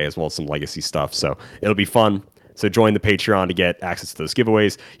given away, as well as some legacy stuff. So it'll be fun. So join the Patreon to get access to those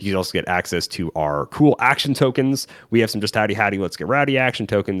giveaways. You can also get access to our cool action tokens. We have some Just Howdy Let's Get Rowdy action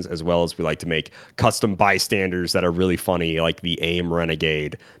tokens, as well as we like to make custom bystanders that are really funny, like the AIM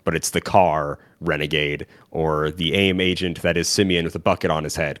Renegade, but it's the car Renegade, or the AIM agent that is Simeon with a bucket on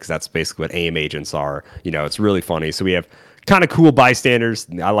his head, because that's basically what AIM agents are. It's really funny. So we have kind of cool bystanders.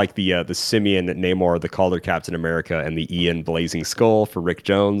 I like the Simeon Namor, the Calder Captain America, and the Ian Blazing Skull for Rick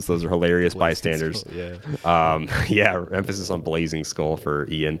Jones. Those are hilarious bystanders. Skull, yeah. Emphasis on Blazing Skull for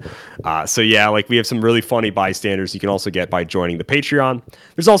Ian. So yeah, like we have some really funny bystanders you can also get by joining the Patreon.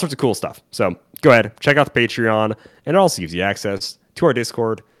 There's all sorts of cool stuff. So go ahead, check out the Patreon, and it also gives you access to our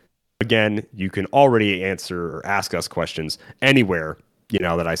Discord. Again, you can already answer or ask us questions anywhere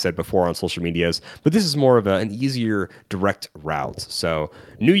that I said before on social medias, but this is more of an easier direct route. So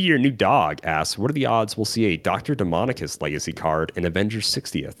New Year, New Dog asks, what are the odds we'll see a Dr. Demonicus legacy card in Avengers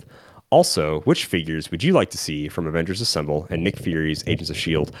 60th? Also, which figures would you like to see from Avengers Assemble and Nick Fury's Agents of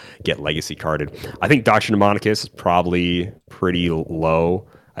S.H.I.E.L.D. get legacy carded? I think Dr. Demonicus is probably pretty low.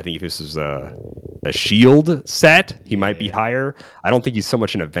 I think if this is a S.H.I.E.L.D. set, he might be higher. I don't think he's so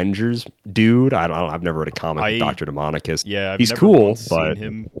much an Avengers dude. I've never read a comic with Dr. Demonicus. Yeah, he's never cool, once but seen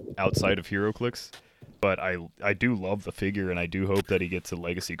him outside of HeroClix. But I do love the figure, and I do hope that he gets a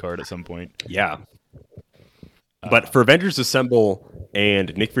legacy card at some point. Yeah. But for Avengers Assemble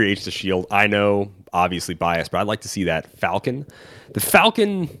and Nick Fury Agents of S.H.I.E.L.D., I know, obviously biased, but I'd like to see that Falcon. The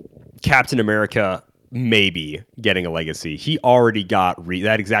Falcon Captain America maybe getting a legacy. He already got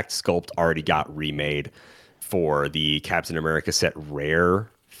that exact sculpt already got remade for the Captain America set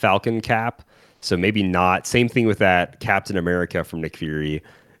rare Falcon cap. So maybe not. Same thing with that Captain America from Nick Fury.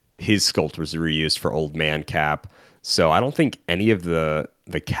 His sculpt was reused for Old Man Cap. So I don't think any of the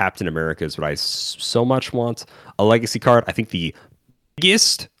Captain Americas would I so much want a legacy card. I think the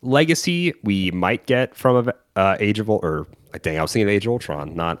biggest legacy we might get from Age of Ultron, I was thinking Age of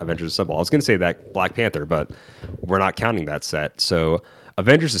Ultron, not Avengers Assemble. I was going to say that Black Panther, but we're not counting that set. So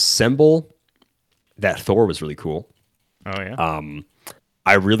Avengers Assemble, that Thor was really cool. Oh, yeah.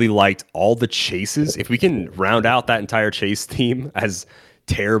 I really liked all the chases. If we can round out that entire chase theme, as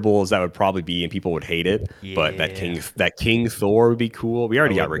terrible as that would probably be, and people would hate it, but that King Thor would be cool. We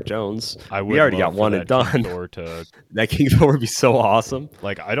already got Rick Jones. We already got one and done. That King Thor would be so awesome.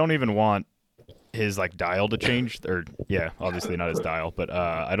 Like, I don't even want his dial to change, or obviously not his dial, but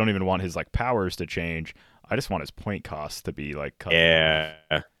I don't even want his powers to change. I just want his point cost to be cut. Yeah,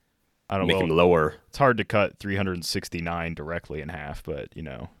 I don't make him lower. It's hard to cut 369 directly in half, but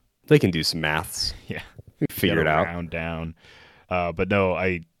they can do some maths. Yeah, figure it out. Round down. But no,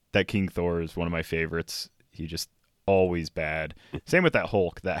 that King Thor is one of my favorites. He just always bad. Same with that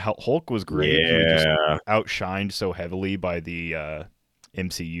Hulk. That Hulk was great. Yeah, he was just outshined so heavily by the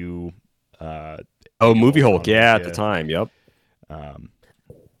MCU. Movie Hulk, at the time, yep.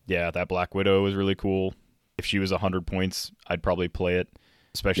 That Black Widow was really cool. If she was 100 points, I'd probably play it,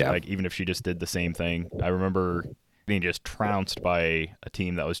 especially even if she just did the same thing. I remember being just trounced by a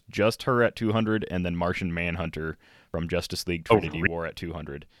team that was just her at 200, and then Martian Manhunter from Justice League Trinity War at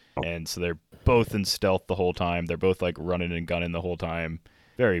 200. And so they're both in stealth the whole time. They're both running and gunning the whole time.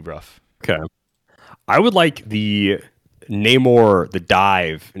 Very rough. Okay. I would like the Namor, the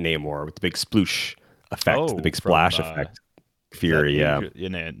dive Namor with the big sploosh effect, the big splash effect. Fury,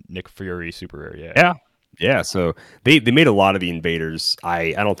 in a Nick Fury super rare, yeah. So they made a lot of the invaders.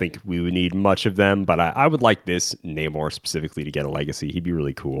 I don't think we would need much of them, but I would like this Namor specifically to get a legacy. He'd be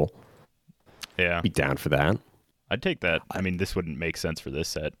really cool. Yeah, be down for that. I'd take that. I mean, this wouldn't make sense for this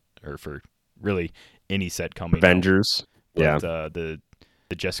set or for really any set coming. Avengers, but, the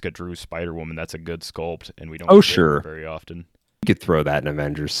Jessica Drew Spider Woman, that's a good sculpt, and we don't get it very often. You could throw that in an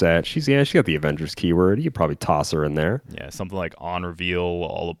Avengers set. She got the Avengers keyword. You could probably toss her in there. Yeah, something like on reveal,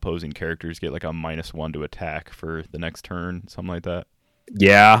 all opposing characters get a -1 to attack for the next turn, something like that.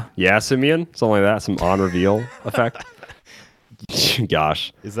 Yeah, Simeon, something like that. Some on reveal effect.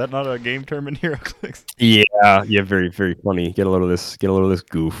 Gosh, is that not a game term in HeroClix? Yeah, very, very funny. Get a little of this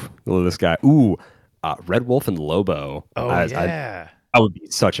goof. A little of this guy. Ooh, Red Wolf and Lobo. Oh, yeah. That would be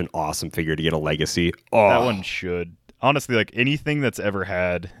such an awesome figure to get a legacy. Oh, that one should. honestly, like anything that's ever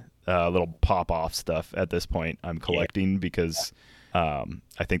had little pop-off stuff at this point, I'm collecting because I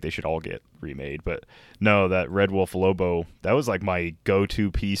think they should all get remade. But no, that Red Wolf Lobo, that was like my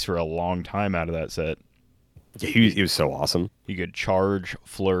go-to piece for a long time out of that set. Yeah, he was so awesome. You could charge,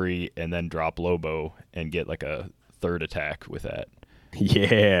 flurry, and then drop Lobo and get like a third attack with that.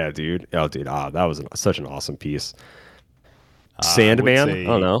 Yeah, dude. Oh, dude. That was such an awesome piece. I Sandman? would say- I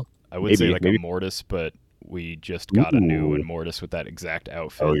don't know. I would Maybe- say like maybe- a Mortis, but we just got a new Ooh. one Mortis with that exact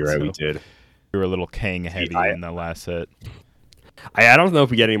outfit. Oh, you're right. so We did. we were a little Kang heavy I- in the last set. I don't know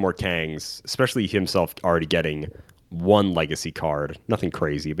if we get any more Kangs, especially himself already getting one legacy card. Nothing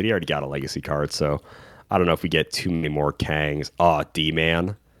crazy, but he already got a legacy card. So I don't know if we get too many more Kangs. Oh,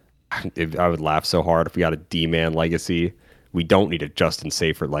 D-Man. I would laugh so hard if we got a D-Man legacy. We don't need a Justin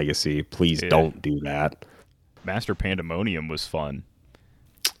Seyfried legacy. Please Yeah. don't do that. Master Pandemonium was fun.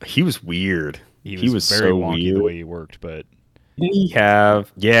 He was weird. He was very so wonky weird. the way he worked, but Didn't he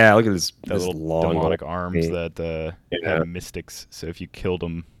have? Yeah, look at his, that his little long demonic little arms thing. that Yeah. had mystics. So if you killed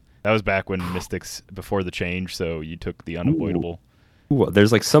them, that was back when mystics before the change. So you took the unavoidable. Ooh,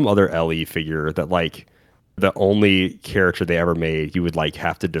 there's like some other LE figure that like the only character they ever made, you would like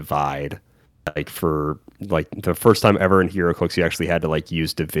have to divide. Like for like the first time ever in HeroClix, you actually had to like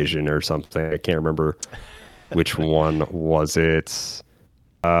use division or something. I can't remember which one was it.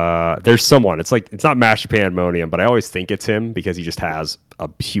 There's someone. It's like it's not Master Pandemonium, but I always think it's him because he just has a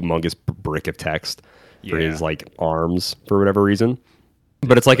humongous brick of text for Yeah. his like arms for whatever reason.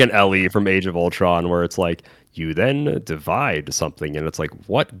 But it's like an LE from Age of Ultron where it's like you then divide something and it's like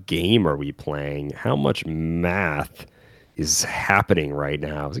what game are we playing? How much math is happening right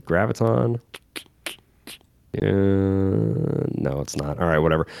now? Is it Graviton? No, it's not. All right,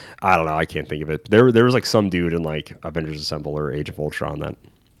 whatever. I don't know. I can't think of it. There was like some dude in like Avengers Assemble or Age of Ultron that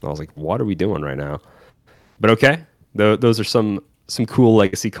I was like, what are we doing right now? But okay, those are some cool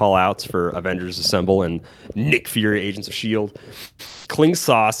legacy call outs for Avengers Assemble and Nick Fury Agents of S.H.I.E.L.D. Kling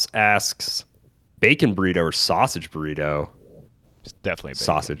Sauce asks, bacon burrito or sausage burrito? It's definitely bacon.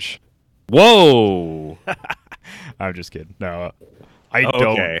 Sausage. Whoa. I'm just kidding. No, I don't.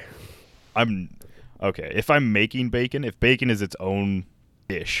 Okay. I'm okay. If I'm making bacon, if bacon is its own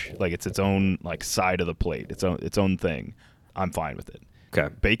dish, like it's its own like side of the plate, its own thing, I'm fine with it.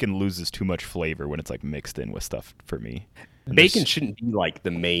 Okay. Bacon loses too much flavor when it's like mixed in with stuff for me. And Bacon there's- shouldn't be like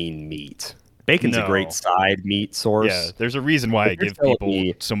the main meat. Bacon's a No. great side meat source. Yeah, there's a reason why I If you're give telling people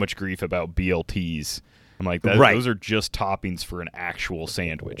me- so much grief about BLTs. I'm like, Right. those are just toppings for an actual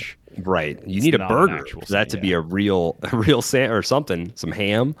sandwich. Right. You It's need a not an burger actual for that to thing, be yeah. a real sand or something, some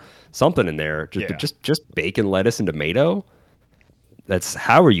ham, something in there. Just Yeah. just bacon, lettuce, and tomato. That's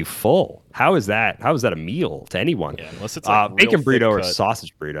how are you full? How is that a meal to anyone? Yeah, unless it's like real bacon burrito thick or cut.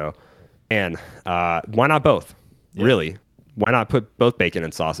 sausage burrito. And why not both? Really? Why not put both bacon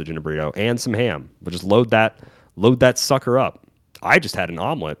and sausage in a burrito and some ham? But just load that sucker up. I just had an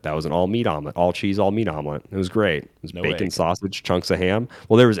omelet. That was an all meat omelet, all cheese, all meat omelet. It was great. It was No bacon, egg. sausage, chunks of ham.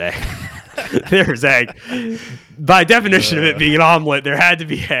 Well, there was egg. There was egg. By definition of it being an omelet, there had to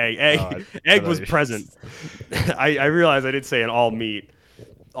be egg. Egg thought was you- present. I realized I did say an all meat,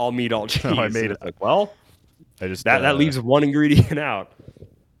 all cheese. I made And it. it's like, well, I just that leaves one ingredient out.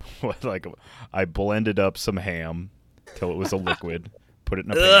 like I blended up some ham till it was a liquid, put it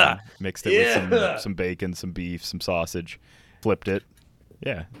in a pan, mixed it with some bacon, some beef, some sausage, flipped it.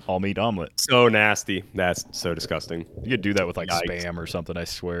 Yeah, all meat omelet. So nasty. That's so disgusting. You could do that with like Yikes. spam or something. I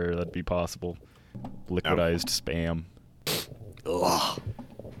swear that'd be possible. Liquidized spam.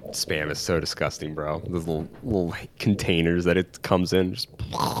 Spam is so disgusting, bro. Those little containers that it comes in, just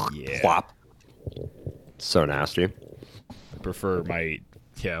Yeah. plop. So nasty. I prefer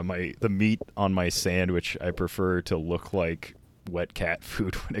the meat on my sandwich. I prefer to look like wet cat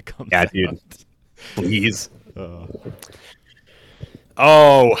food when it comes. Yeah, out. dude. Please.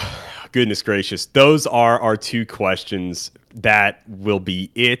 Oh, goodness gracious. Those are our two questions. That will be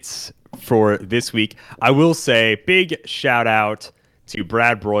it for this week. I will say big shout out to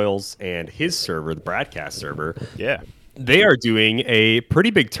Brad Broyles and his server, the Bradcast server. Yeah. They are doing a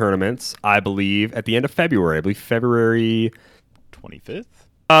pretty big tournament, I believe, at the end of February. I believe February 25th.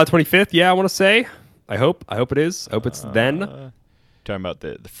 25th. Yeah, I want to say. I hope it is. I hope it's then. Talking about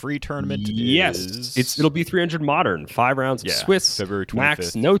the free tournament. Yes, is it'll be 300 modern, 5 rounds of Yeah, Swiss, February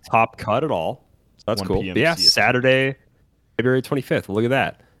max, 25th. no top cut at all. So that's 1 cool. p.m. But yeah, CST. Saturday, February 25th. Look at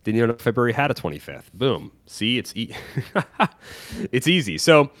that. Didn't even know February had a 25th. Boom. See, it's it's easy.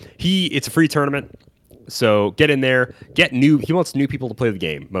 So it's a free tournament. So get in there, get new. He wants new people to play the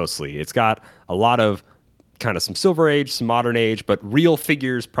game mostly. It's got a lot of kind of some Silver Age, some Modern Age, but real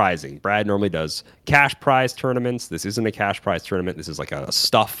figures prizing. Brad normally does cash prize tournaments. This isn't a cash prize tournament. This is like a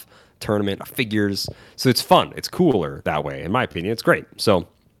stuff tournament of figures. So it's fun. It's cooler that way. In my opinion, it's great. So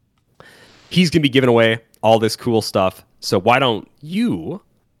he's going to be giving away all this cool stuff. So why don't you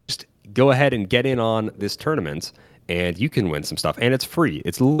just go ahead and get in on this tournament and you can win some stuff. And it's free.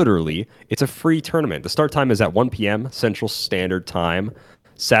 It's a free tournament. The start time is at 1 p.m. Central Standard Time,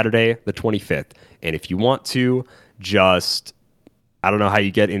 Saturday the 25th. And if you want to just, I don't know how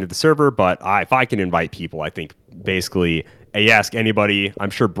you get into the server, but if I can invite people, I think basically, you ask anybody, I'm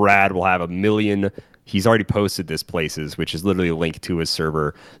sure Brad will have a million. He's already posted this places, which is literally a link to his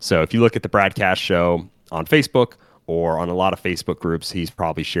server. So if you look at the Bradcast Show on Facebook or on a lot of Facebook groups, he's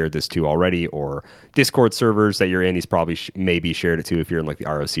probably shared this too already, or Discord servers that you're in, he's probably maybe shared it too if you're in like the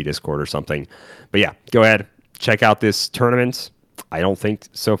ROC Discord or something. But yeah, go ahead, check out this tournament. I don't think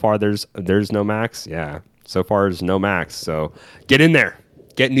so far there's no max. Yeah, so far there's no max. So get in there.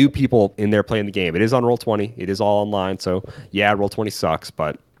 Get new people in there playing the game. It is on Roll20. It is all online. So yeah, Roll20 sucks,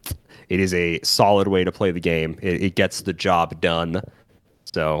 but it is a solid way to play the game. It gets the job done.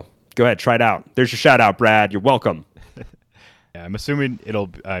 So go ahead, try it out. There's your shout out, Brad. You're welcome. Yeah, I'm assuming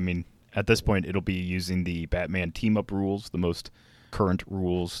at this point, it'll be using the Batman team-up rules, the most current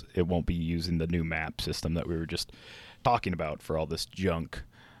rules. It won't be using the new map system that we were just talking about for all this junk.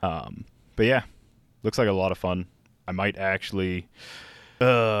 But yeah, looks like a lot of fun. I might actually do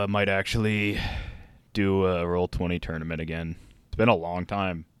a Roll20 tournament again. It's been a long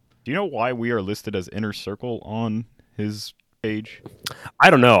time. Do you know why we are listed as Inner Circle on his page? I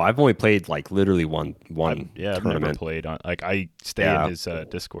don't know. I've only played like literally one I've tournament. never played on. Like I stay in his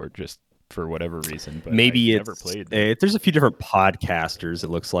Discord just for whatever reason. But maybe I've never played. There's a few different podcasters. It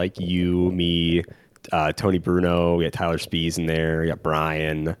looks like you, me, Tony Bruno. We got Tyler Spees in there. We got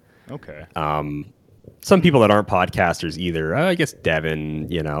Brian. Okay. Some people that aren't podcasters either. I guess Devin.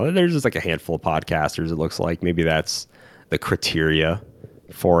 There's just like a handful of podcasters. It looks like maybe that's the criteria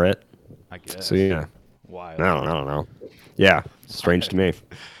for it. I guess. So yeah. Why? I don't know. Yeah, strange to me.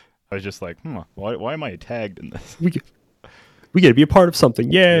 I was just like, why am I tagged in this? We get to be a part of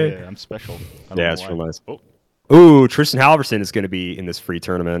something. Yay! Yeah, I'm special. I don't Yeah, know it's why. real nice. Oh, Ooh, Tristan Halverson is going to be in this free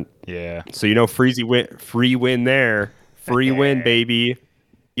tournament. yeah. So free win there. Free win, baby.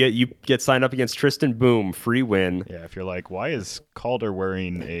 You get signed up against Tristan. Boom, free win. Yeah, if you're like, why is Calder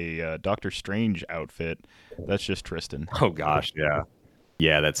wearing a Doctor Strange outfit? That's just Tristan. Oh gosh, yeah.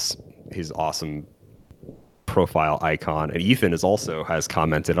 Yeah, that's his awesome profile icon. And Ethan has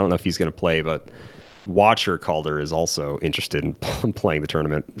commented. I don't know if he's going to play, but Watcher Calder is also interested in playing the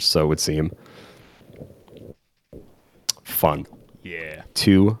tournament, so it would seem. Fun. Yeah.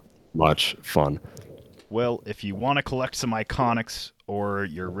 Too much fun. Well, if you want to collect some Iconics or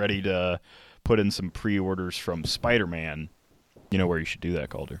you're ready to put in some pre-orders from Spider-Man, you know where you should do that,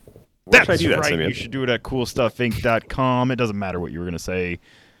 Calder. Where should I do that, right. Simeon? You should do it at CoolStuffInc.com. It doesn't matter what you were going to say,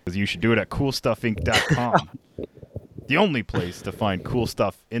 because you should do it at CoolStuffInc.com. The only place to find cool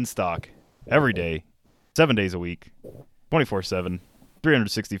stuff in stock every day, 7 days a week, 24/7,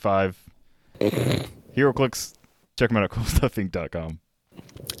 365. HeroClix. Check them out at CoolStuffInc.com.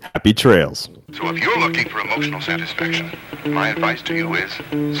 Happy trails. So if you're looking for emotional satisfaction, my advice to you is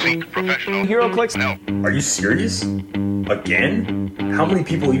seek professional HeroClix. help. Are you serious? Again? How many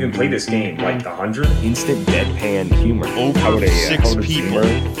people even play this game? Like 100? Instant deadpan humor. Over 6 people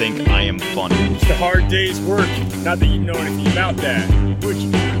think I am funny. It's a hard day's work. Not that you know anything about that. Which,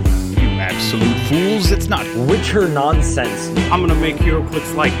 You absolute fools, it's not. Witcher nonsense. I'm gonna make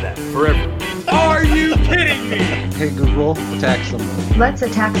HeroClix like that forever. Are you kidding me? Hey Google, attack someone. Let's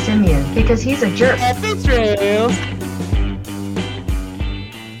attack Simeon because he's a jerk. Happy trails.